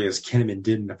effectively as Kinnaman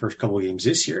did in the first couple of games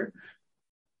this year,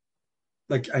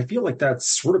 like I feel like that's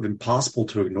sort of impossible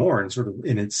to ignore,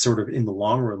 and it's sort of in the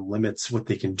long run limits what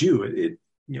they can do.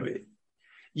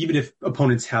 Even if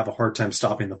opponents have a hard time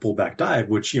stopping the fullback dive,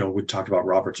 which, we talked about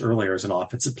Roberts earlier as an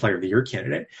offensive player of the year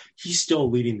candidate, he's still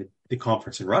leading the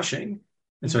conference in rushing.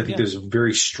 And so I think there's a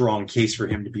very strong case for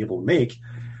him to be able to make.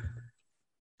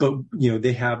 But,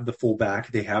 they have the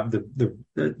fullback, they have the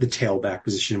tailback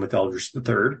position with Eldridge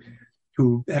III,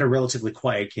 who had a relatively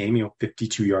quiet game,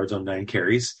 52 yards on 9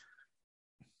 carries.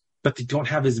 But they don't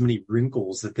have as many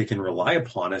wrinkles that they can rely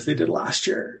upon as they did last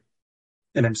year.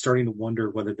 And I'm starting to wonder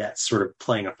whether that's sort of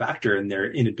playing a factor in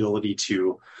their inability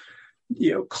to,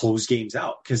 close games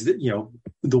out. Because, the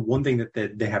one thing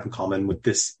that they have in common with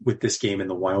this game and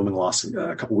the Wyoming loss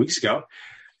a couple weeks ago,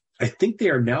 I think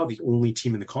they are now the only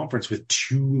team in the conference with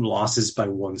 2 losses by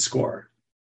 1 score.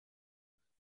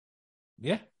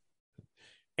 Yeah.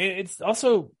 And it's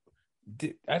also,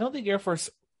 I don't think Air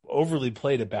Force overly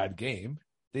played a bad game.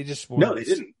 They just weren't. No, they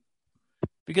didn't.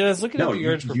 Because I was looking at the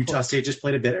yards per play. Utah State just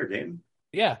played a better game.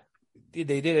 Yeah, they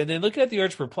did. And then looking at the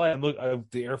yards per play,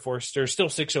 the Air Force, they're still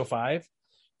 605.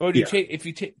 But if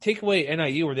you take away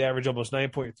NIU, where they average almost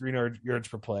 9.3 yards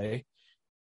per play,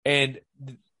 and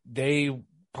they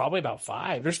probably about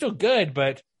 5. They're still good,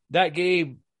 but that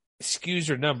game skews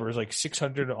their numbers, like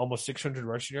 600, almost 600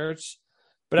 rushing yards.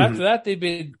 But after that, they've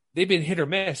been hit or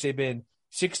miss. They've been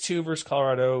 6-2 versus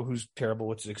Colorado, who's terrible,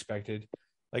 which is expected.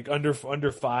 Like under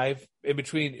 5 in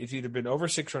between. It's either been over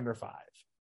 6 or under 5.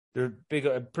 They're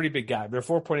a pretty big gap. They're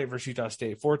 4.8 versus Utah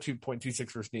State,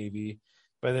 4.26 versus Navy.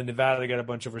 But then Nevada, they got a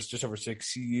bunch of just over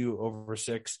 6. CU over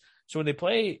 6. So when they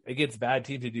play against bad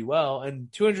teams, they do well.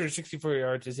 And 264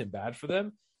 yards isn't bad for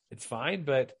them. It's fine.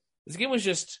 But this game was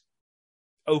just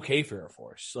okay for Air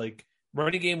Force. Like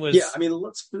running game was. Yeah, I mean,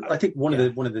 I think one of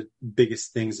the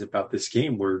biggest things about this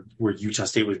game where Utah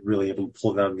State was really able to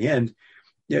pull it out in the end.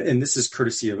 Yeah, and this is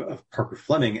courtesy of Parker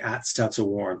Fleming at Stats of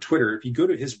War on Twitter. If you go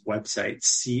to his website,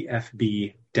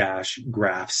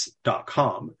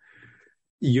 cfb-graphs.com,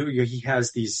 he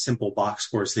has these simple box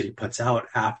scores that he puts out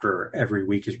after every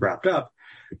week is wrapped up.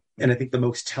 And I think the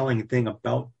most telling thing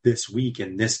about this week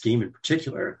and this game in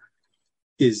particular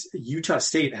is Utah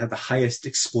State had the highest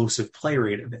explosive play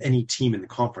rate of any team in the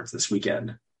conference this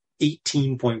weekend,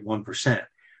 18.1%.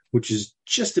 Which is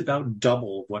just about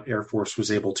double what Air Force was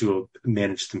able to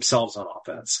manage themselves on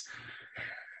offense.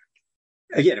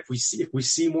 Again, if we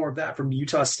see more of that from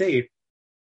Utah State,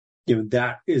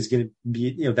 that is going to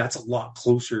be, that's a lot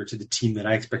closer to the team that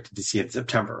I expected to see in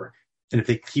September. And if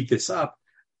they keep this up,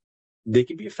 they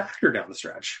can be a factor down the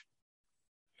stretch.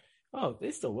 Oh,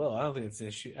 they still will. I don't think it's an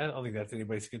issue. I don't think that's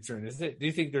anybody's concern, is it? Do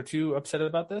you think they're too upset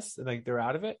about this and like they're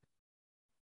out of it?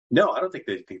 No, I don't think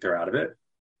they think they're out of it.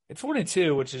 It's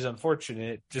 1-2, which is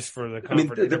unfortunate just for the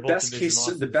conference. I mean, the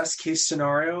best case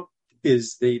scenario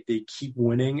is they keep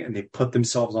winning and they put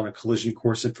themselves on a collision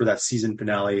course for that season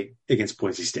finale against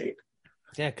Boise State.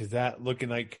 Yeah, because that looking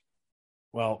like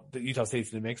well, the Utah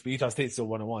State's in the mix, but Utah State's still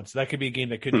 1-1. So that could be a game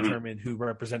that could determine who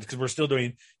represents, because we're still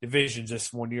doing divisions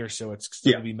this 1 year. So it's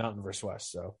still going to be Mountain versus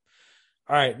West. So,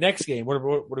 all right, next game. What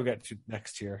do we got to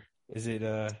next here? Is it,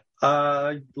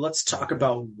 let's talk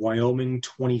about Wyoming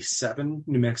 27,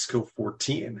 New Mexico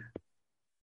 14.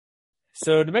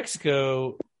 So New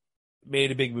Mexico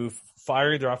made a big move,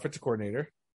 firing their offensive coordinator,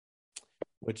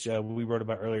 which we wrote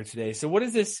about earlier today. So what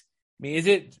does this mean? Is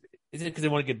it because they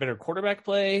want to get better quarterback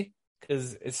play?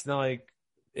 Because it's not like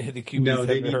the QB. No,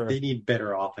 they need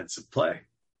better offensive play.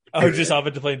 Oh, just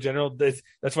offensive play in general.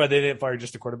 That's why they didn't fire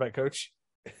just a quarterback coach.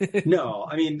 No,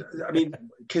 I mean,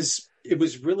 because it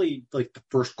was really like the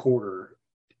first quarter,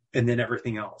 and then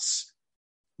everything else,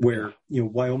 where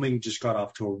Wyoming just got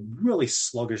off to a really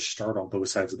sluggish start on both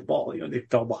sides of the ball. They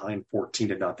fell behind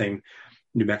 14-0.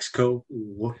 New Mexico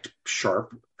looked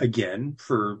sharp again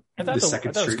for the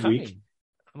second straight week.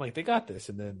 I'm like, they got this,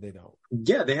 and then they don't.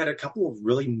 Yeah, they had a couple of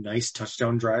really nice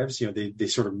touchdown drives. They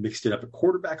sort of mixed it up at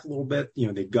quarterback a little bit.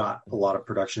 They got a lot of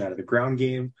production out of the ground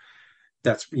game.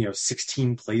 That's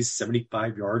 16 plays,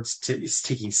 75 yards. It's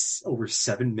taking over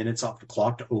 7 minutes off the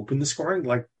clock to open the scoring.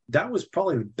 Like, that was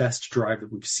probably the best drive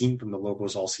that we've seen from the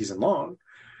Lobos all season long.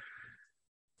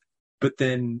 But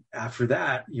then after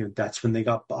that, that's when they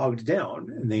got bogged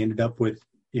down, and they ended up with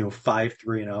 5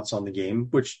 3-and-outs on the game,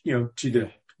 which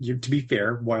to be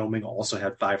fair, Wyoming also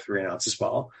had 5 3-and-outs as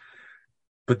well.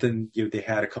 But then they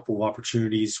had a couple of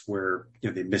opportunities where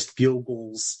they missed field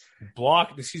goals.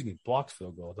 Blocked field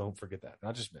goal. Don't forget that.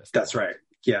 Not just missed. That's right.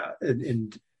 Yeah,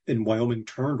 and Wyoming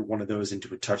turned one of those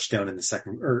into a touchdown in the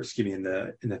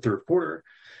third quarter.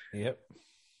 Yep.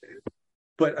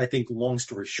 But I think, long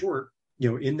story short,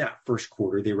 in that first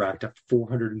quarter, they racked up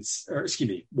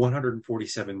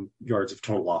 147 yards of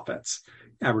total offense,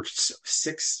 averaged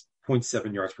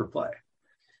 6.7 yards per play.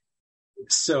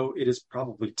 So it is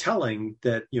probably telling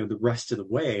that, the rest of the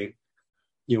way,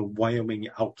 Wyoming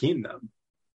outgained them.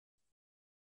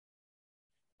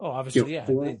 Oh, obviously, yeah.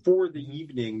 For the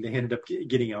evening, they ended up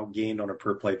getting outgained on a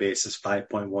per play basis,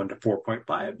 5.1 to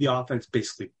 4.5. The offense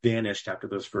basically vanished after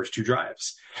those first two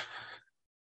drives.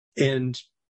 And,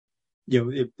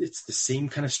 it's the same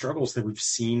kind of struggles that we've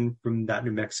seen from that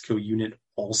New Mexico unit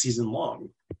all season long.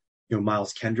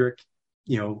 Miles Kendrick,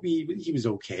 he was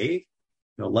okay.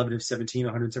 11 of 17,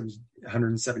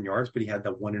 107 yards, but he had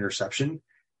that one interception.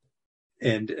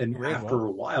 And after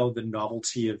a while, the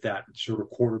novelty of that sort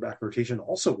of quarterback rotation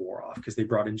also wore off, because they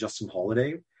brought in Justin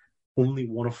Holiday, only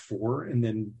 1 of 4, and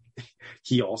then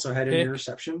he also had an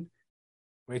interception.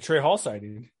 Wait, Trey Hall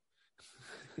sighting.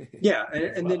 Yeah,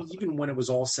 and then even when it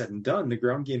was all said and done, the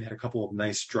ground game had a couple of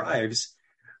nice drives.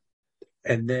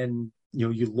 And then,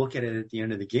 you look at it at the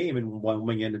end of the game, and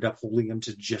Wyoming ended up holding them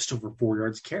to just over 4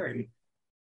 yards carry.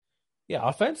 Yeah,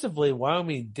 offensively,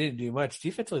 Wyoming didn't do much.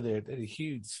 Defensively, they had a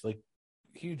huge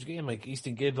game. Like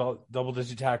Easton Gibbs,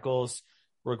 double-digit tackles.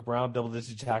 Brooke Brown,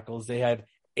 double-digit tackles. They had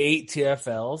 8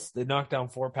 TFLs. They knocked down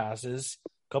 4 passes.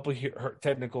 A couple of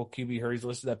technical QB hurries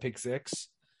listed that pick 6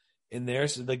 in there.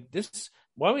 So,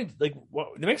 Wyoming, New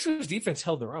Mexico's defense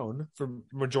held their own for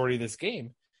majority of this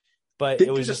game. But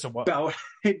it was just about,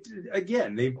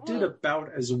 again, they did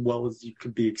about as well as you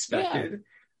could be expected. Yeah.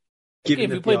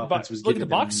 Given if you look at the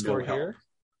box score here.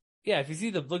 Yeah, if you see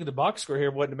look at the box score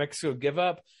here, what New Mexico give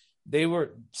up, they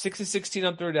were 6 of 16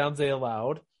 on third downs they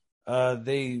allowed.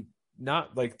 They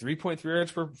not 3.3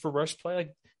 yards for rush play.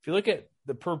 Like, if you look at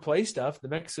the per play stuff, New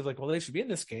Mexico they should be in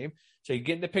this game. So you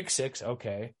get into pick 6,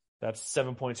 okay, that's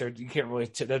 7 points there. You can't really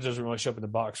that doesn't really show up in the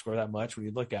box score that much when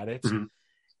you look at it. Mm-hmm.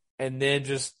 And then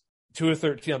just 2 of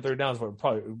 13 on third downs what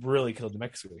probably really killed New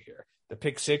Mexico here. The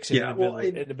pick 6 and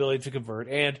inability to convert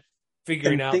and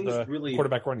figuring out the really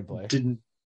quarterback running play.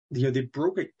 They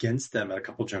broke against them at a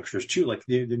couple junctures too. Like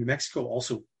the New Mexico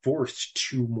also forced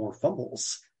 2 more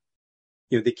fumbles.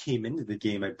 They came into the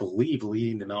game, I believe,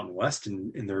 leading the Mountain West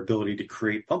in their ability to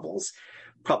create fumbles.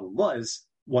 Problem was,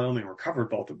 Wyoming recovered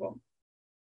both of them.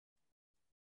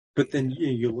 But then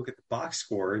you look at the box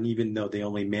score, and even though they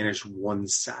only managed 1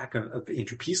 sack of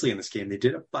Andrew Peasley in this game, they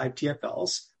did have 5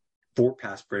 TFLs, 4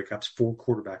 pass breakups, 4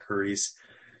 quarterback hurries.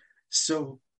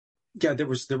 So, yeah, there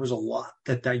was a lot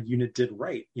that unit did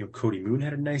right. Cody Moon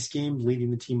had a nice game,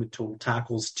 leading the team with total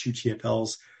tackles, 2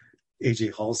 TFLs.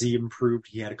 AJ Halsey improved.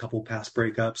 He had a couple pass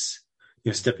breakups,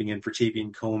 stepping in for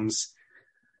Tavian Combs.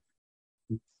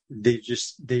 They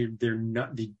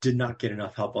did not get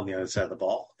enough help on the other side of the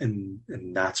ball. And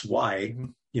that's why,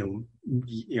 when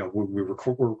we're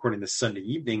recording this Sunday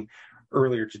evening,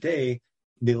 earlier today,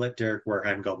 they let Derek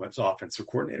Wareheim go as offensive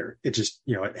coordinator. It just,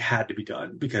 it had to be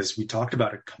done, because we talked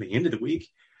about it coming into the week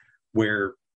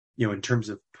where, in terms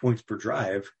of points per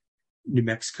drive, New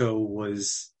Mexico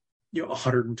was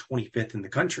 125th in the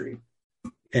country.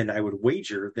 And I would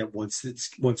wager that once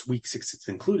week 6 is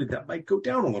included, that might go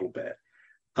down a little bit.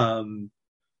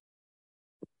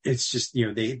 It's just,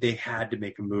 they had to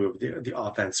make a move. The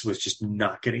offense was just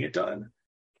not getting it done.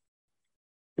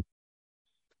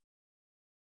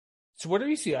 So where do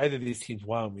you see either of these teams?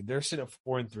 Wyoming, they're sitting at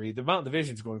 4-3. The Mountain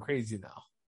Division's going crazy now,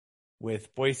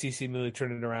 with Boise seemingly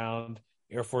turning around,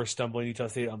 Air Force stumbling, Utah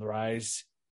State on the rise.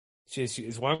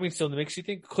 Is Wyoming still in the mix, you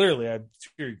think? Clearly, I'm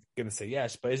sure you're going to say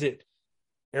yes, but is it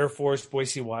Air Force,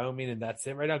 Boise, Wyoming, and that's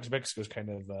it right now? Because Mexico's kind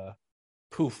of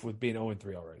poof with being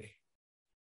 0-3 already.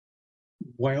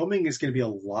 Wyoming is going to be a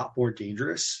lot more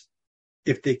dangerous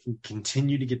if they can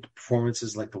continue to get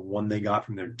performances like the one they got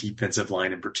from their defensive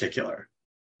line in particular.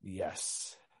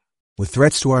 Yes. With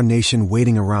threats to our nation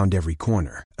waiting around every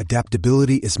corner,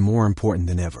 adaptability is more important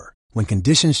than ever. When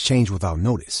conditions change without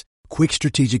notice, quick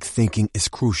strategic thinking is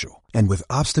crucial. And with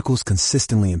obstacles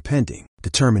consistently impending,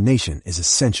 determination is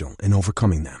essential in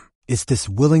overcoming them. It's this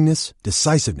willingness,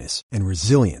 decisiveness, and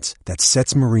resilience that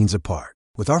sets Marines apart.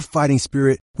 With our fighting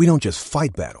spirit, we don't just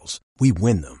fight battles, we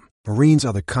win them. Marines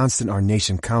are the constant our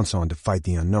nation counts on to fight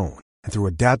the unknown. And through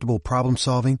adaptable problem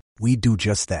solving, we do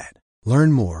just that.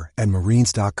 Learn more at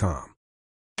Marines.com.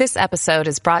 This episode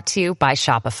is brought to you by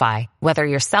Shopify. Whether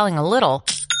you're selling a little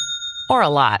or a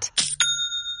lot,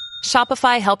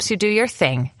 Shopify helps you do your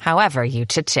thing, however you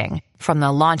cha-ching. From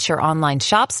the launch your online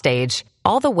shop stage,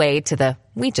 all the way to the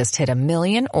we just hit 1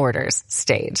 million orders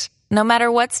stage. No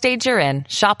matter what stage you're in,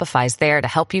 Shopify's there to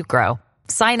help you grow.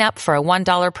 Sign up for a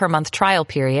 $1 per month trial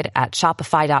period at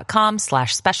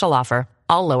shopify.com/special offer,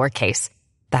 all lowercase.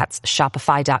 That's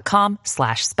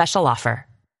shopify.com/special offer.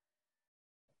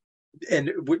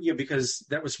 And because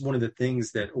that was one of the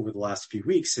things that over the last few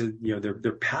weeks,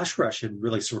 their pass rush had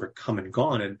really sort of come and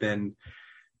gone and been,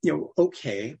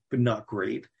 okay, but not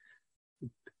great.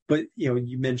 But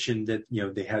you mentioned that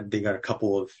they got a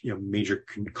couple of major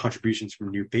contributions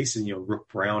from new faces. Rook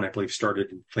Brown, I believe,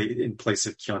 started in place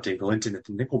of Keontae Glinton at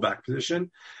the nickelback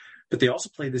position, but they also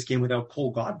played this game without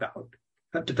Cole Godbout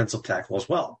at defensive tackle as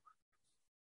well.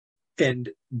 And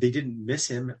they didn't miss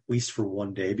him, at least for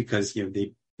one day, because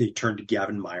they turned to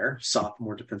Gavin Meyer,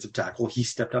 sophomore defensive tackle. He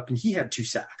stepped up and he had 2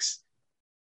 sacks.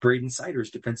 Braden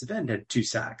Siders, defensive end, had 2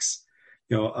 sacks.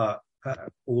 Oluwaseyi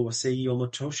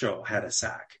Omotosho had a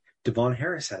sack. Devon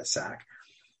Harris had a sack.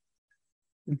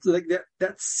 Like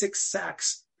that's 6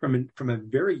 sacks from a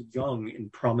very young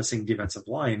and promising defensive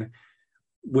line,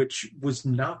 which was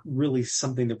not really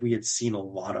something that we had seen a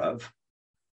lot of.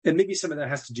 And maybe some of that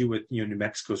has to do with New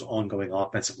Mexico's ongoing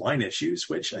offensive line issues,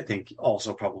 which I think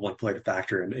also probably played a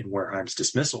factor in Wareheim's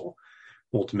dismissal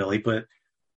ultimately. But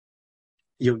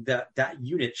that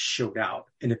unit showed out,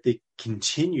 and if they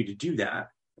continue to do that,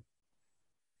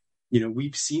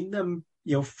 we've seen them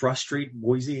frustrate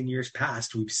Boise in years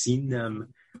past. We've seen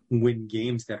them win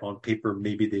games that on paper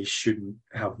maybe they shouldn't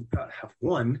have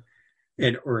won,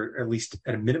 or at least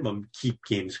at a minimum keep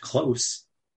games close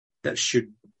that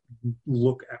should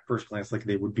look at first glance like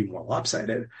they would be more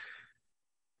lopsided.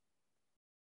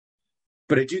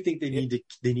 But I do think they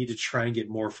need to try and get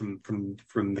more from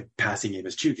the passing game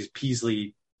as too, because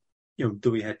Peasley,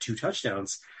 though he had 2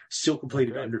 touchdowns, still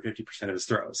completed under 50% of his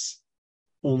throws.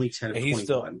 Only 10 of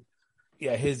 21.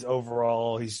 His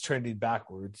overall, he's trending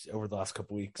backwards over the last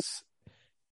couple weeks.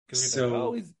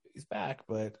 So he's back,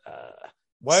 but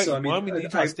why? So, I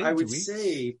would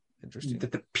say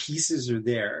that the pieces are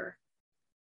there.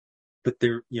 But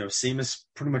they're, same as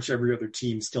pretty much every other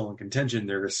team still in contention.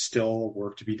 There is still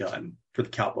work to be done for the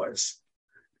Cowboys.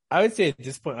 I would say at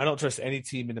this point, I don't trust any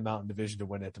team in the Mountain Division to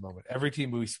win at the moment. Every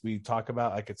team we talk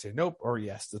about, I could say nope or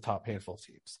yes, the top handful of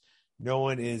teams. No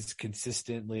one is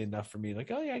consistently enough for me.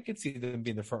 Like, oh yeah, I could see them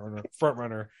being the front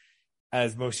runner,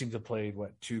 as most teams have played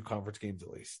 2 conference games at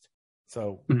least.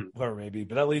 So whatever it may be.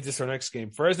 But that leads us to our next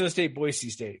game: Fresno State, Boise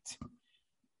State.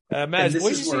 Matt, this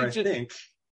Boise is where State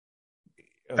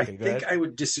I think I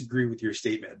would disagree with your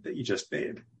statement that you just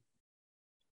made.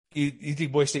 You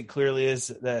think Boise State clearly is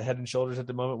the head and shoulders at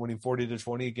the moment, winning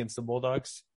 40-20 against the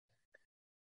Bulldogs?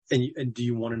 And do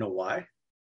you want to know why?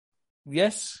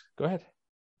 Yes, go ahead.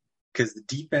 Because the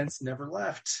defense never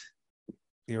left.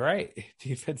 You're right.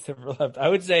 Defense never left. I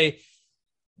would say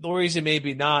the reason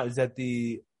maybe not is that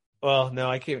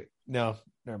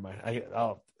never mind.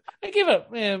 I give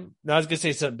up, man. No, I was going to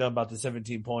say something dumb about the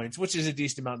 17 points, which is a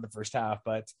decent amount in the first half,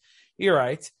 but you're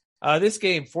right. This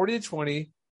game,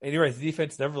 40-20, and you're right, the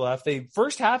defense never left.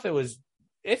 First half, it was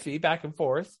iffy, back and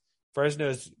forth.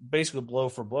 Fresno's basically blow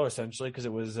for blow, essentially, because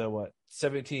it was,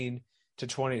 17-20 at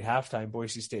halftime.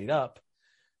 Boise State up.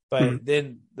 But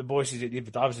then the Boise State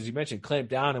defense, obviously, as you mentioned, clamped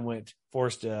down and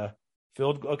forced a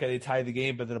field goal. Okay, they tied the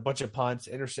game, but then a bunch of punts,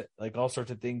 like all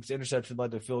sorts of things. Interception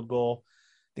led to field goal,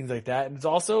 things like that. And it's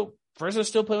also, Fresno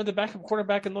still playing with the backup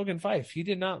quarterback in Logan Fife. He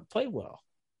did not play well.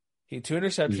 He had 2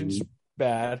 interceptions,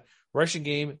 bad. Rushing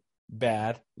game,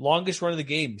 bad. Longest run of the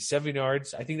game, 7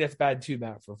 yards. I think that's bad too,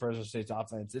 Matt, for Fresno State's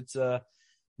offense. It's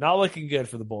not looking good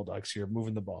for the Bulldogs here,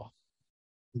 moving the ball.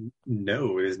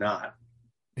 No, it is not.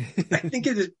 I think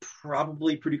it is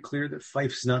probably pretty clear that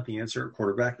Fife's not the answer at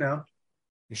quarterback now.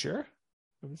 You sure?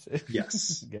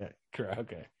 Yes. Yeah, correct.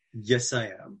 Okay. Yes, I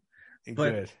am.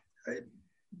 Good.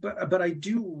 But I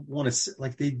do want to say,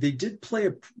 like, they did play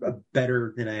a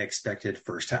better than I expected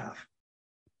first half.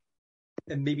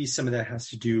 And maybe some of that has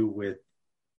to do with,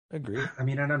 agree. I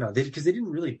mean, I don't know, because they didn't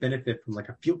really benefit from like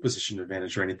a field position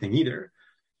advantage or anything either.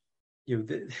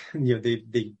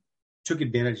 They took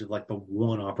advantage of like the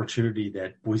one opportunity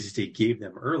that Boise State gave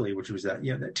them early, which was that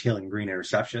Taylor Green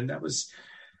interception. That was,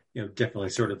 definitely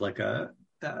sort of like a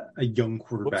young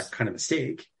quarterback kind of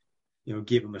mistake.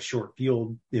 Gave them a short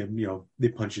field. They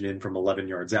punch it in from 11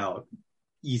 yards out,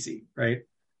 easy, right?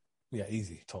 Yeah,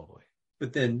 easy, totally.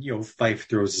 But then, Fife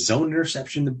throws his own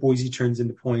interception that Boise turns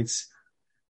into points.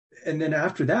 And then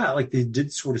after that, like, they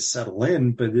did sort of settle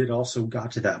in, but it also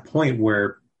got to that point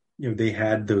where, they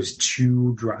had those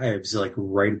 2 drives, like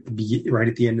right at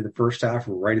the end of the first half,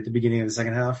 or right at the beginning of the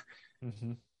second half.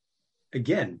 Mm-hmm.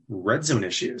 Again, red zone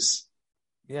issues.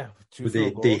 Yeah.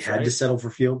 They had to settle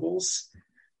for field goals.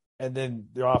 And then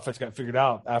their offense got figured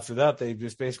out. After that, they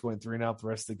just basically went 3 and out the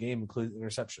rest of the game, including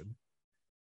interception.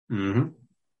 Mm-hmm.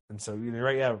 And so you're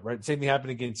right. Yeah. Right. Same thing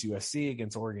happened against USC,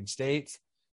 against Oregon State.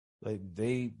 Like,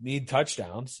 they need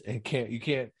touchdowns, and you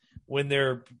can't, when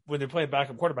they're playing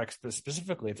backup quarterback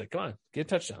specifically, it's like, come on, get a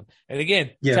touchdown. And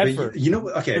again, but you know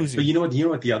what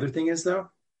the other thing is though?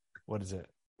 What is it?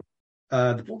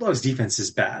 The Bulldogs defense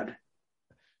is bad.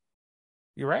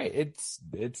 You're right. It's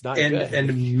not good.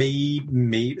 And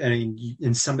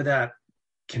and some of that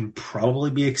can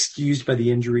probably be excused by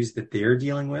the injuries that they're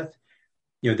dealing with.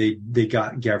 They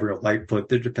got Gabriel Lightfoot,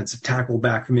 the defensive tackle,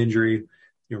 back from injury.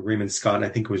 Raymond Scott, I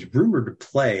think, was rumored to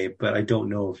play, but I don't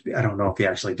know if he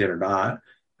actually did or not.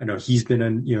 I know he's been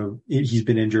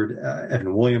injured.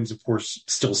 Evan Williams, of course,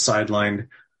 still sidelined,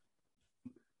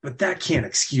 but that can't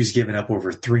excuse giving up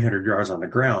over 300 yards on the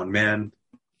ground, man.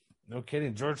 No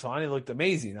kidding. George Solani looked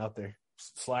amazing out there,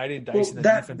 sliding, dicing the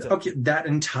defense. That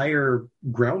entire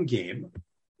ground game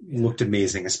looked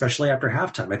amazing, especially after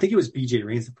halftime. I think it was BJ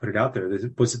Rains that put it out there.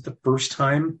 Was it the first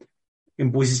time in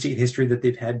Boise State history that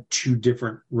they've had 2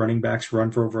 different running backs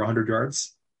run for over 100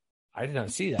 yards? I did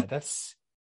not see that. That's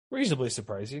reasonably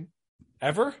surprising.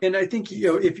 Ever? And I think,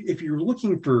 if you're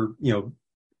looking for,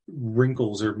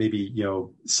 wrinkles or maybe,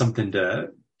 something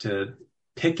to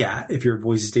pick at if you're a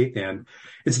Boise State fan,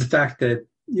 it's the fact that,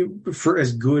 for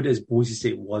as good as Boise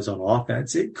State was on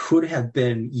offense, it could have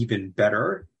been even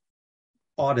better,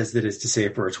 odd as it is to say,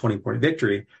 for a 20-point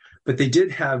victory. But they did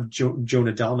have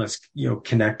Jonah Dalmas,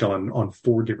 connect on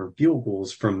 4 different field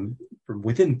goals from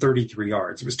within 33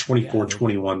 yards. It was 24,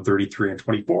 21, 33, and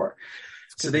 24.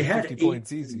 So they had 50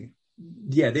 points easy.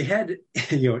 Yeah, they had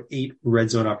 8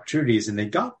 red zone opportunities, and they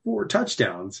got 4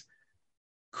 touchdowns.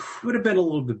 Could have been a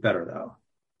little bit better though.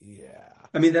 Yeah,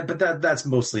 I mean that's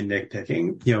mostly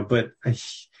nitpicking, But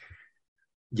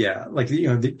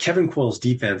the Kevin Quill's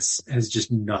defense has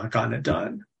just not gotten it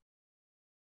done.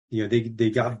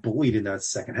 They got bullied in that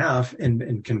second half,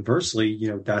 and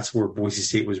conversely, that's where Boise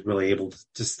State was really able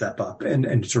to step up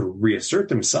and sort of reassert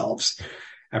themselves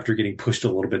after getting pushed a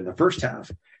little bit in the first half.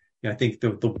 I think the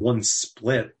one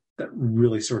split that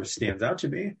really sort of stands out to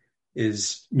me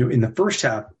is, in the first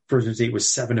half, Fresno State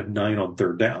was 7 of 9 on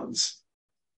third downs,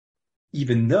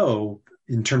 even though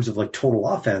in terms of like total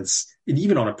offense and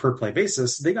even on a per play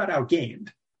basis, they got outgained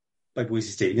by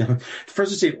Boise State.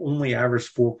 Fresno State only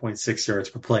averaged 4.6 yards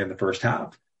per play in the first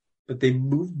half, but they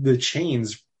moved the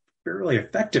chains fairly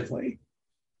effectively.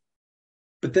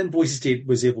 But then Boise State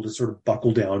was able to sort of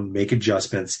buckle down, make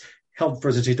adjustments, held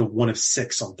Fresno State to 1 of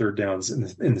 6 on third downs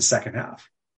in the second half,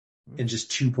 and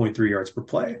just 2.3 yards per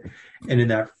play. And in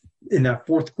that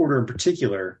fourth quarter in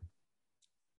particular,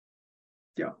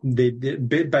 by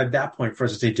that point,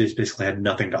 Fresno State just basically had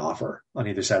nothing to offer on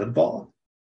either side of the ball.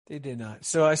 They did not.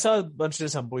 So I saw a bunch of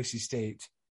this on Boise State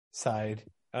side.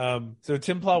 So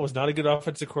Tim Plow was not a good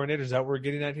offensive coordinator. Is that what we're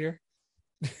getting at here?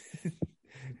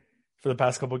 For the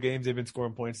past couple of games, they've been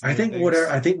scoring points. I think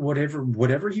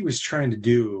whatever he was trying to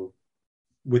do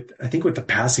with the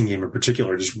passing game in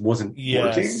particular just wasn't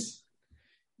working.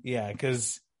 Yeah,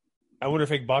 because I wonder if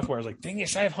Bachmeier was like, dang it,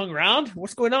 should I have hung around?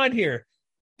 What's going on here?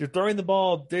 they're throwing the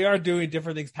ball. They are doing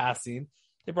different things passing.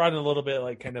 They brought in a little bit,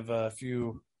 like kind of a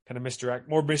few kind of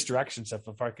misdirection stuff,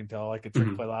 if I can tell, like a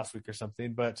trick play last week or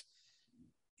something. But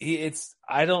I'm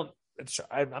not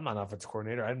an offensive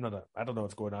coordinator. I don't know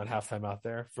what's going on halftime out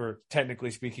there for technically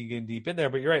speaking, getting deep in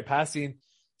there. But you're right, passing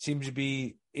seems to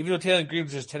be, even though Taylor Green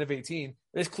was just 10 of 18,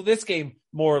 this game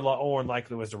more than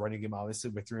likely was the running game, obviously,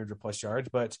 with 300 plus yards.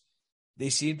 But they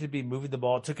seem to be moving the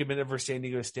ball. It took a minute versus San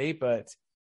Diego State, but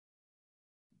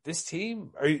this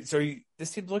team, this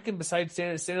team's looking besides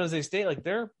San Jose State, like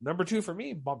they're number 2 for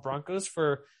me. Broncos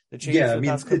for the change. Yeah, for the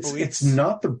past couple weeks. It's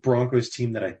not the Broncos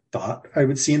team that I thought I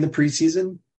would see in the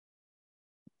preseason,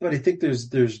 but I think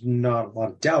there's not a lot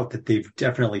of doubt that they've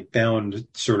definitely found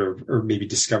sort of, or maybe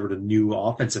discovered a new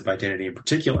offensive identity in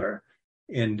particular,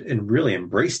 and really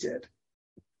embraced it.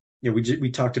 We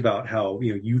talked about how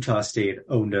Utah State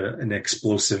owned an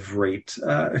explosive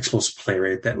play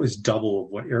rate that was double of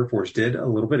what Air Force did a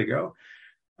little bit ago.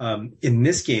 In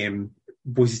this game,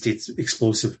 Boise State's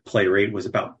explosive play rate was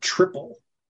about triple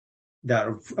that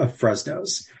of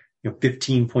Fresno's,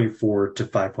 15.4 to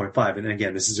 5.5. And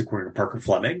again, this is according to Parker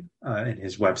Fleming in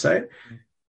his website.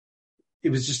 It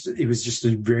was just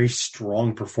a very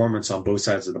strong performance on both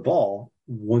sides of the ball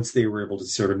once they were able to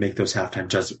sort of make those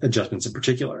halftime adjustments in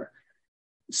particular.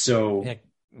 So,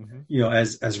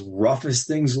 as rough as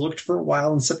things looked for a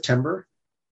while in September,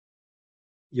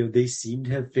 they seem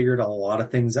to have figured a lot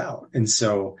of things out. And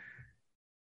so,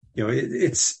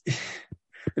 it's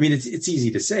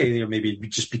easy to say, maybe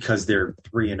just because they're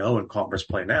 3-0 in conference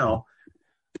play now,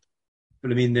 but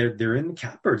they're in the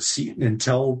catbird seat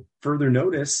until further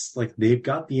notice. Like, they've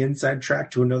got the inside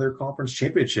track to another conference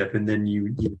championship. And then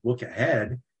you look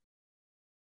ahead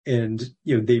and,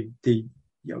 they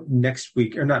next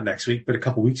week, or not next week, but a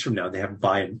couple weeks from now, they have a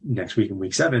bye next week in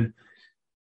week 7,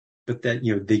 but that,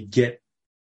 they get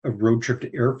a road trip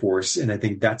to Air Force. And I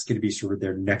think that's going to be sort of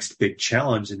their next big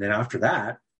challenge. And then after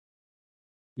that,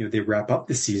 they wrap up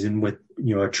the season with,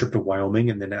 a trip to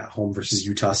Wyoming and then at home versus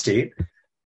Utah State.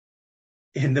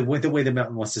 And the way the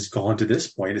Mountain West has gone to this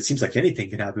point, it seems like anything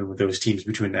could happen with those teams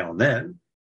between now and then.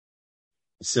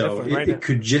 So it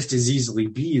could just as easily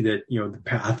be that, the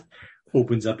path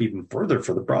opens up even further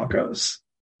for the Broncos.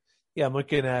 Yeah, I'm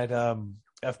looking at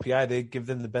FPI. They give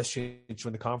them the best chance to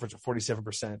win the conference at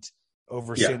 47%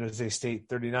 over San Jose State,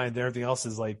 39%. Everything else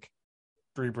is like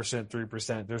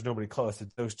 3%. There's nobody close.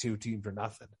 Those two teams are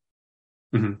nothing.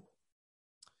 Mm-hmm.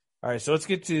 All right, so let's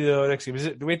get to the next game.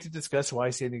 Do we have to discuss why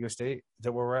San Diego State? Is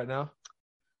that where we're at now?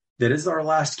 That is our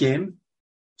last game.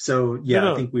 So,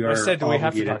 I think we are. I said, do we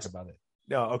have to talk about it?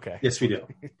 No, okay. Yes, we do.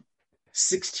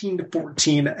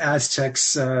 16-14,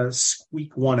 Aztecs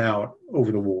squeak one out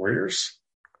over the Warriors.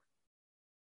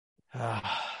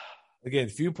 Again,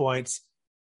 few points.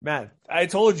 Matt, I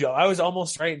told you, I was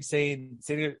almost right in saying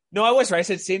San Diego. No, I was right. I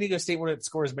said San Diego State wouldn't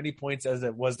score as many points as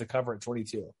it was to cover at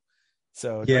 22.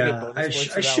 So I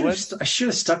should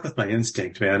have stuck with my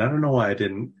instinct, man. I don't know why I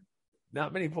didn't.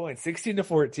 Not many points.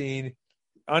 16-14,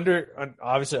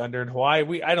 obviously under in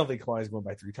Hawaii. I don't think Hawaii's going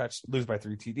by lose by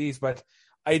 3 TDs, but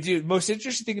I do. Most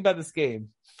interesting thing about this game,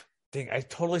 I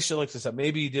totally should look this up.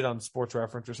 Maybe you did on Sports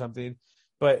Reference or something,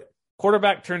 but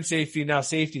quarterback turned safety. Now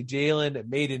safety Jalen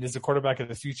Maiden is the quarterback of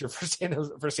the future for San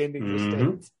Diego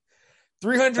State.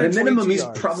 300 at minimum, he's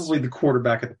probably the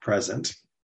quarterback of the present.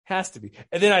 Has to be.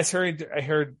 And then I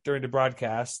heard during the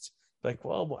broadcast, like,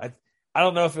 well, I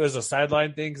don't know if it was a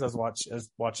sideline thing because I was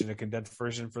watching a condensed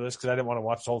version for this because I didn't want to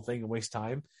watch the whole thing and waste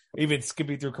time, even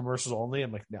skipping through commercials only.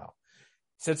 I'm like, no.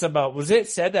 Said something about, was it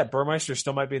said that Burmeister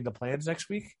still might be in the plans next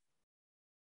week?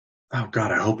 Oh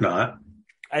God, I hope not.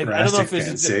 I don't know if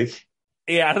it's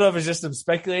I don't know if it's just them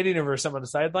speculating over something on the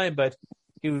sideline, but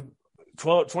he was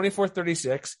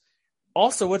 24-36.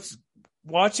 Also,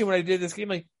 watching when I did this game,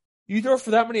 like, you throw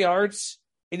for that many yards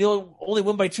and you'll only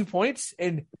win by 2 points,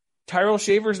 and Tyrell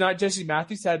Shavers, not Jesse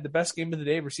Matthews, had the best game of the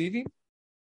day receiving.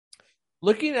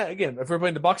 Looking at, again, if we're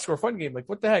playing the box score fun game, like,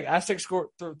 what the heck? Aztecs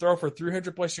throw for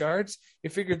 300 plus yards. You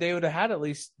figured they would have had at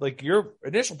least like your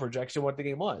initial projection what the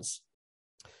game was.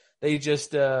 They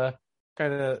just kind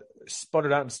of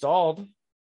sputtered out and stalled.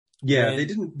 Yeah,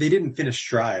 they didn't finish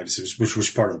drives, which was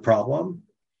part of the problem.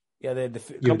 Yeah, they had a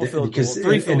couple field goals,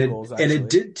 3 field goals, actually. And it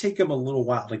did take them a little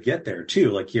while to get there too.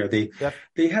 Like, they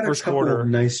had a couple of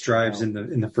nice drives in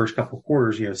the first couple of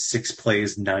quarters. 6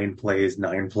 plays, 9 plays,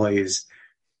 9 plays.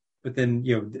 But then,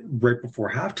 right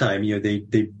before halftime,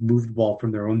 they moved the ball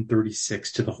from their own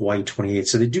 36 to the Hawaii 28.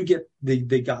 So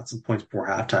they got some points before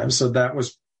halftime. So that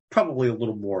was probably a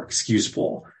little more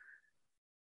excusable.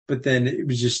 But then it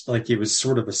was just like, it was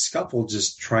sort of a scuffle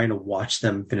just trying to watch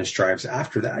them finish drives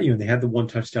after that. They had the 1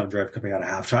 touchdown drive coming out of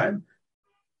halftime,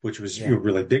 which was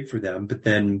really big for them. But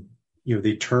then,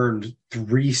 they turned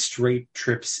 3 straight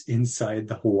trips inside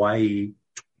the Hawaii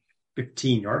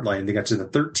 15-yard line. They got to the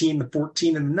 13, the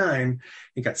 14, and the 9.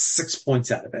 They got 6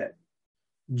 points out of it.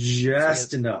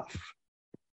 Just enough.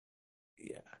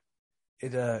 Yeah.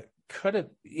 It could have,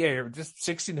 just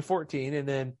 16-14. And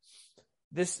then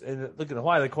look at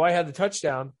Hawaii. Like, Hawaii had the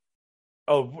touchdown.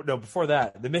 Oh, no, before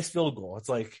that, the missed field goal. It's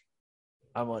like,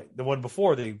 I'm like, the one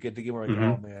before they get the game, we're like,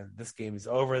 oh, man, this game is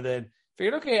over. Then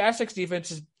figured, okay, Aztecs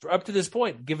defense is up to this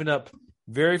point, giving up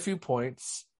very few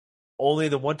points, only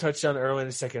the 1 touchdown early in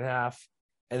the second half.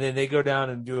 And then they go down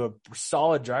and do a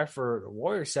solid drive for the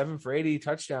Warriors, 7 for 80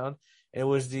 touchdown. And it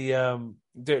was the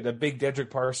big Dedrick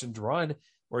Parsons run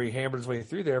where he hammered his way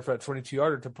through there for that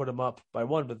 22-yarder to put him up by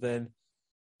 1, but then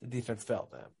the defense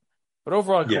failed them. But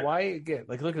overall, Hawaii, again,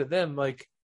 like, looking at them, like,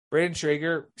 Braden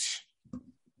Traeger,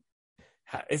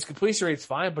 his completion rate's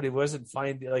fine, but he wasn't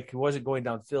going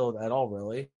downfield at all,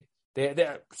 really. They had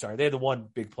the one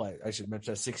big play. I should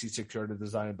mention that 66-yarder to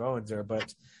Zion Bowens there,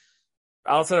 but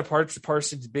outside of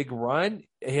Parsons' big run,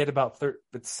 he had about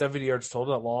 70 yards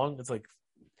total, not long. It's like,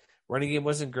 running game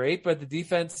wasn't great, but the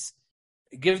defense,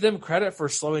 give them credit for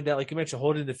slowing down. Like you mentioned,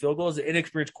 holding the field goals. The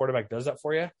inexperienced quarterback does that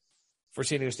for you for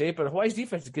San Diego State, but Hawaii's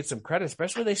defense gets some credit,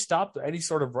 especially when they stopped any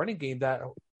sort of running game that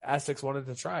Aztecs wanted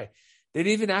to try. They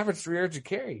didn't even average 3 yards a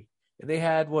carry, and they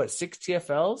had 6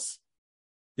 TFLs?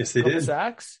 Yes, they did.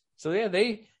 Sacks. So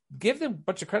they give them a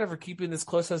bunch of credit for keeping this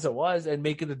close as it was and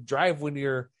making a drive when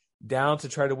you're down to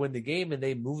try to win the game, and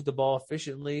they moved the ball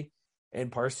efficiently, and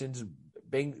Parsons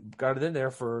got it in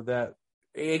there for that.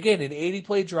 Again, an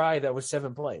 80-play drive that was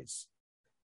 7 plays.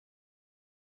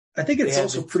 I think it's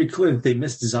also pretty clear that they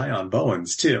missed Zion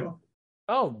Bowens too.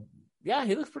 Oh, yeah,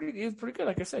 he was pretty good.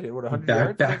 Like I said, 100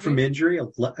 yards. Back from injury,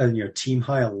 team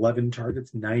high 11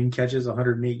 targets, 9 catches,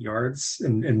 108 yards,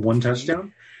 and 1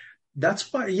 touchdown.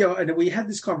 That's why, and we had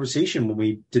this conversation when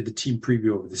we did the team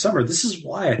preview over the summer. This is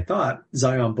why I thought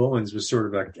Zion Bowens was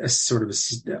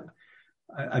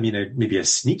maybe a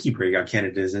sneaky breakout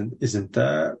candidate isn't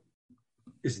the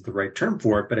right term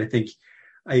for it, but I think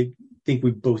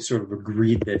we both sort of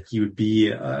agreed that he would be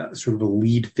sort of a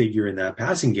lead figure in that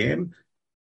passing game.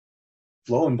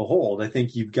 Lo and behold, I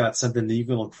think you've got something that you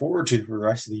can look forward to for the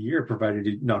rest of the year,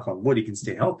 provided, knock on wood, he can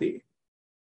stay healthy.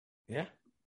 Yeah.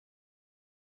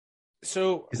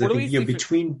 So what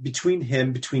between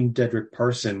Dedrick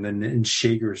Parson and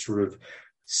Shager sort of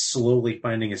slowly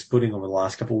finding his footing over the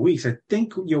last couple of weeks, I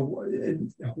think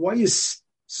Hawaii is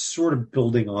sort of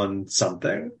building on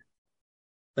something.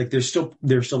 Like there still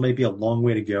may be a long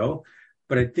way to go,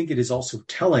 but I think it is also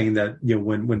telling that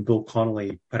when Bill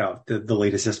Connolly put out the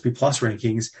latest SP Plus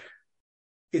rankings,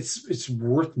 it's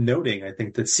worth noting, I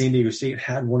think, that San Diego State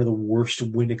had one of the worst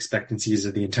win expectancies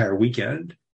of the entire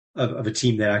weekend of a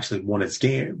team that actually won its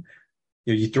game.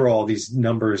 You throw all these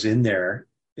numbers in there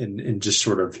and just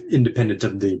sort of independent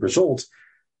of the result,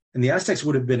 and the Aztecs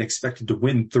would have been expected to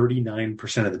win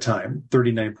 39% of the time,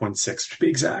 39.6 to be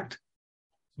exact.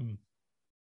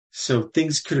 So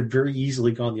things could have very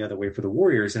easily gone the other way for the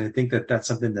Warriors, and I think that that's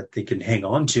something that they can hang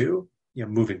on to,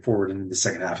 moving forward into the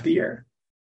second half of the year.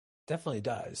 Definitely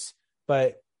does,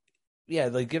 but yeah,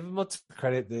 like give them lots of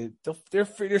credit.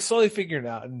 They're slowly figuring it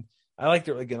out, and I like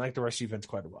the rush defense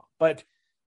quite well. But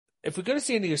if we go to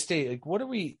San Diego State, like what are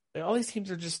we? All these teams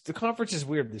are just, the conference is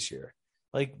weird this year.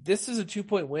 Like this is a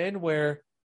 2-point win where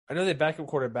I know they backup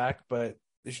quarterback, but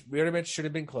we already mentioned should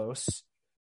have been close.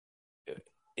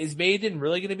 Is Maiden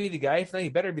really going to be the guy? If not, he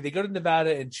better be. They go to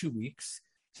Nevada in 2 weeks,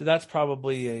 so that's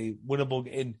probably a winnable.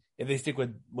 And if they stick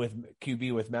with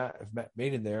QB with Matt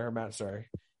Maiden there, or Matt, sorry,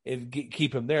 and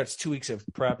keep him there, it's 2 weeks of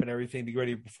prep and everything to get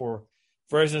ready before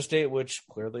Fresno State, which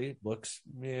clearly looks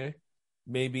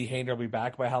maybe Hainer will be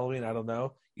back by Halloween. I don't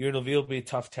know. UNLV will be a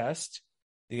tough test.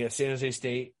 You got San Jose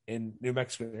State and New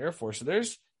Mexico Air Force, so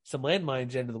there's some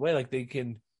landmines end of the way. Like they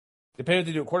can. Depending on what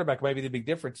they do at quarterback might be the big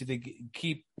difference. If they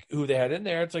keep who they had in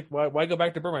there, it's like, why go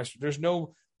back to Burmeister? There's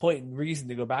no point in reason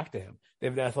to go back to him. They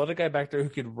have an athletic guy back there who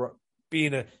could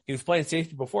he was playing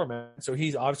safety before, man. So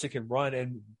he's obviously can run,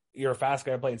 and you're a fast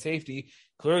guy playing safety.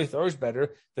 Clearly throws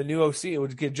better. The new OC, it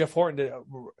would get Jeff Horton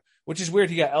which is weird.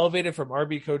 He got elevated from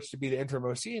RB coach to be the interim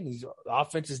OC, and his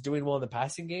offense is doing well in the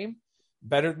passing game.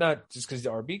 Better, not just because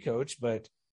he's the RB coach, but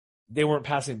they weren't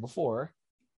passing before.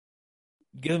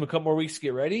 Give them a couple more weeks to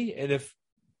get ready, and if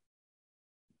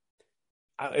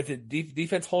the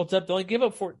defense holds up, they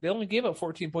only gave up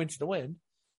 14 points to win.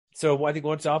 So I think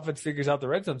once the offense figures out the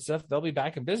red zone stuff, they'll be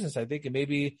back in business. I think, and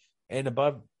maybe and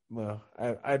above Well,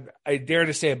 I dare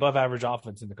to say above average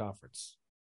offense in the conference.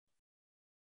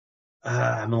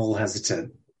 I'm a little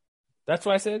hesitant. That's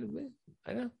why I said,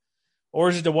 I know. Or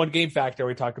is it the one game factor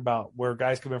we talked about where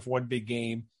guys come in for one big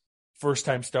game, first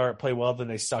time start, play well, then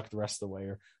they suck the rest of the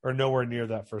way or nowhere near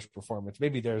that first performance?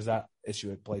 Maybe there's that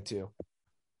issue at play too.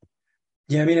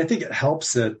 Yeah, I mean, I think it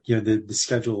helps that, the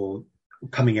schedule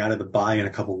coming out of the bye in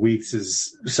a couple of weeks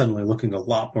is suddenly looking a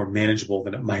lot more manageable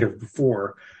than it might have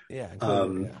before. Yeah.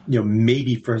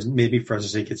 Maybe Fresno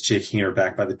State gets Jake Haener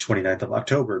back by the 29th of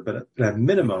October, but at a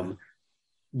minimum,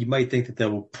 you might think that they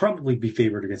will probably be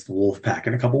favored against the Wolfpack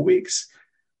in a couple of weeks.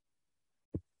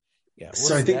 Yeah.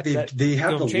 So I think they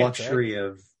have the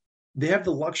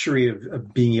luxury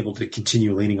of being able to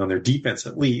continue leaning on their defense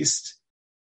at least.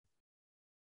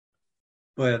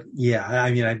 But yeah,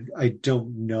 I mean, I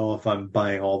don't know if I'm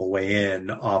buying all the way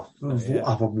in off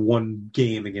of one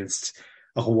game against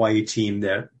a Hawaii team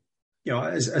that,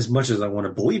 as much as I want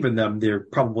to believe in them, they're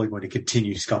probably going to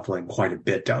continue scuffling quite a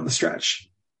bit down the stretch.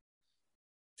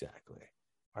 Exactly.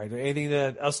 All right. Anything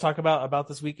else to talk about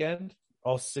this weekend?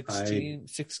 All 6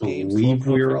 games. I believe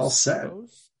we're all set. All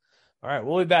right.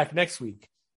 We'll be back next week.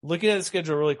 Looking at the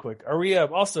schedule really quick. Are we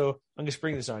also, I'm going to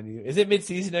spring this on you. Is it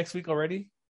mid-season next week already?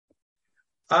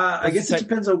 I guess it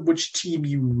depends on which team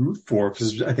you root for,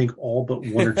 because I think all but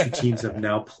one or two teams have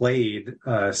now played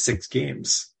 6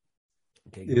 games.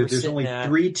 Okay, there's only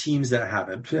 3 teams that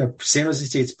haven't. San Jose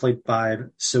State's played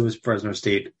 5, so is Fresno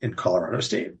State and Colorado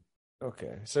State.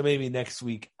 Okay, so maybe next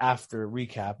week after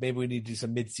recap, maybe we need to do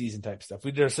some mid-season type stuff.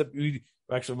 We did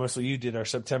actually mostly you did our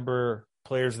September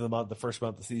players of the month, the first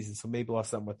month of the season, so maybe we'll have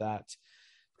something with that.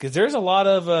 Because there's a lot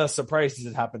of surprises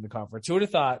that happened in the conference. Who would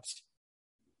have thought?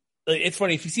 It's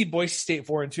funny, if you see Boise State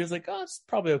 4-2, it's like, oh, it's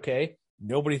probably okay.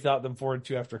 Nobody thought them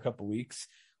 4-2 after a couple weeks.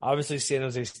 Obviously, San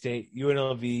Jose State,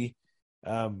 UNLV,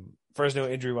 Fresno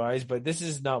injury-wise, but this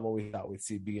is not what we thought we'd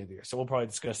see beginning of the year. So we'll probably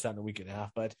discuss that in a week and a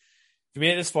half. But if you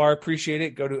made it this far, appreciate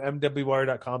it. Go to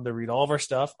mwwire.com to read all of our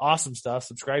stuff. Awesome stuff.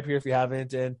 Subscribe here if you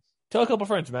haven't. And tell a couple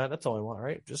friends, man. That's all I want,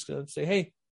 right? Just to say,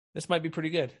 hey, this might be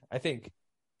pretty good, I think.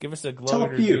 Give us a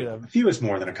glowing review. A few is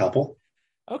more than a couple.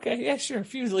 Okay, yeah, sure. A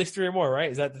few is at least 3 or more, right?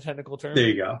 Is that the technical term? There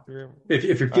you go.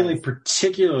 If you're feeling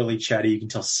particularly chatty, you can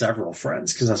tell several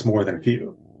friends because that's more than a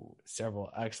few. Several.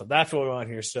 Excellent. That's what we want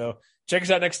here. So check us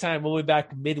out next time. We'll be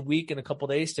back midweek in a couple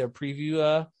days to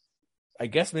preview, I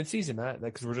guess, mid-season, Matt,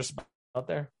 because we're just out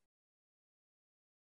there.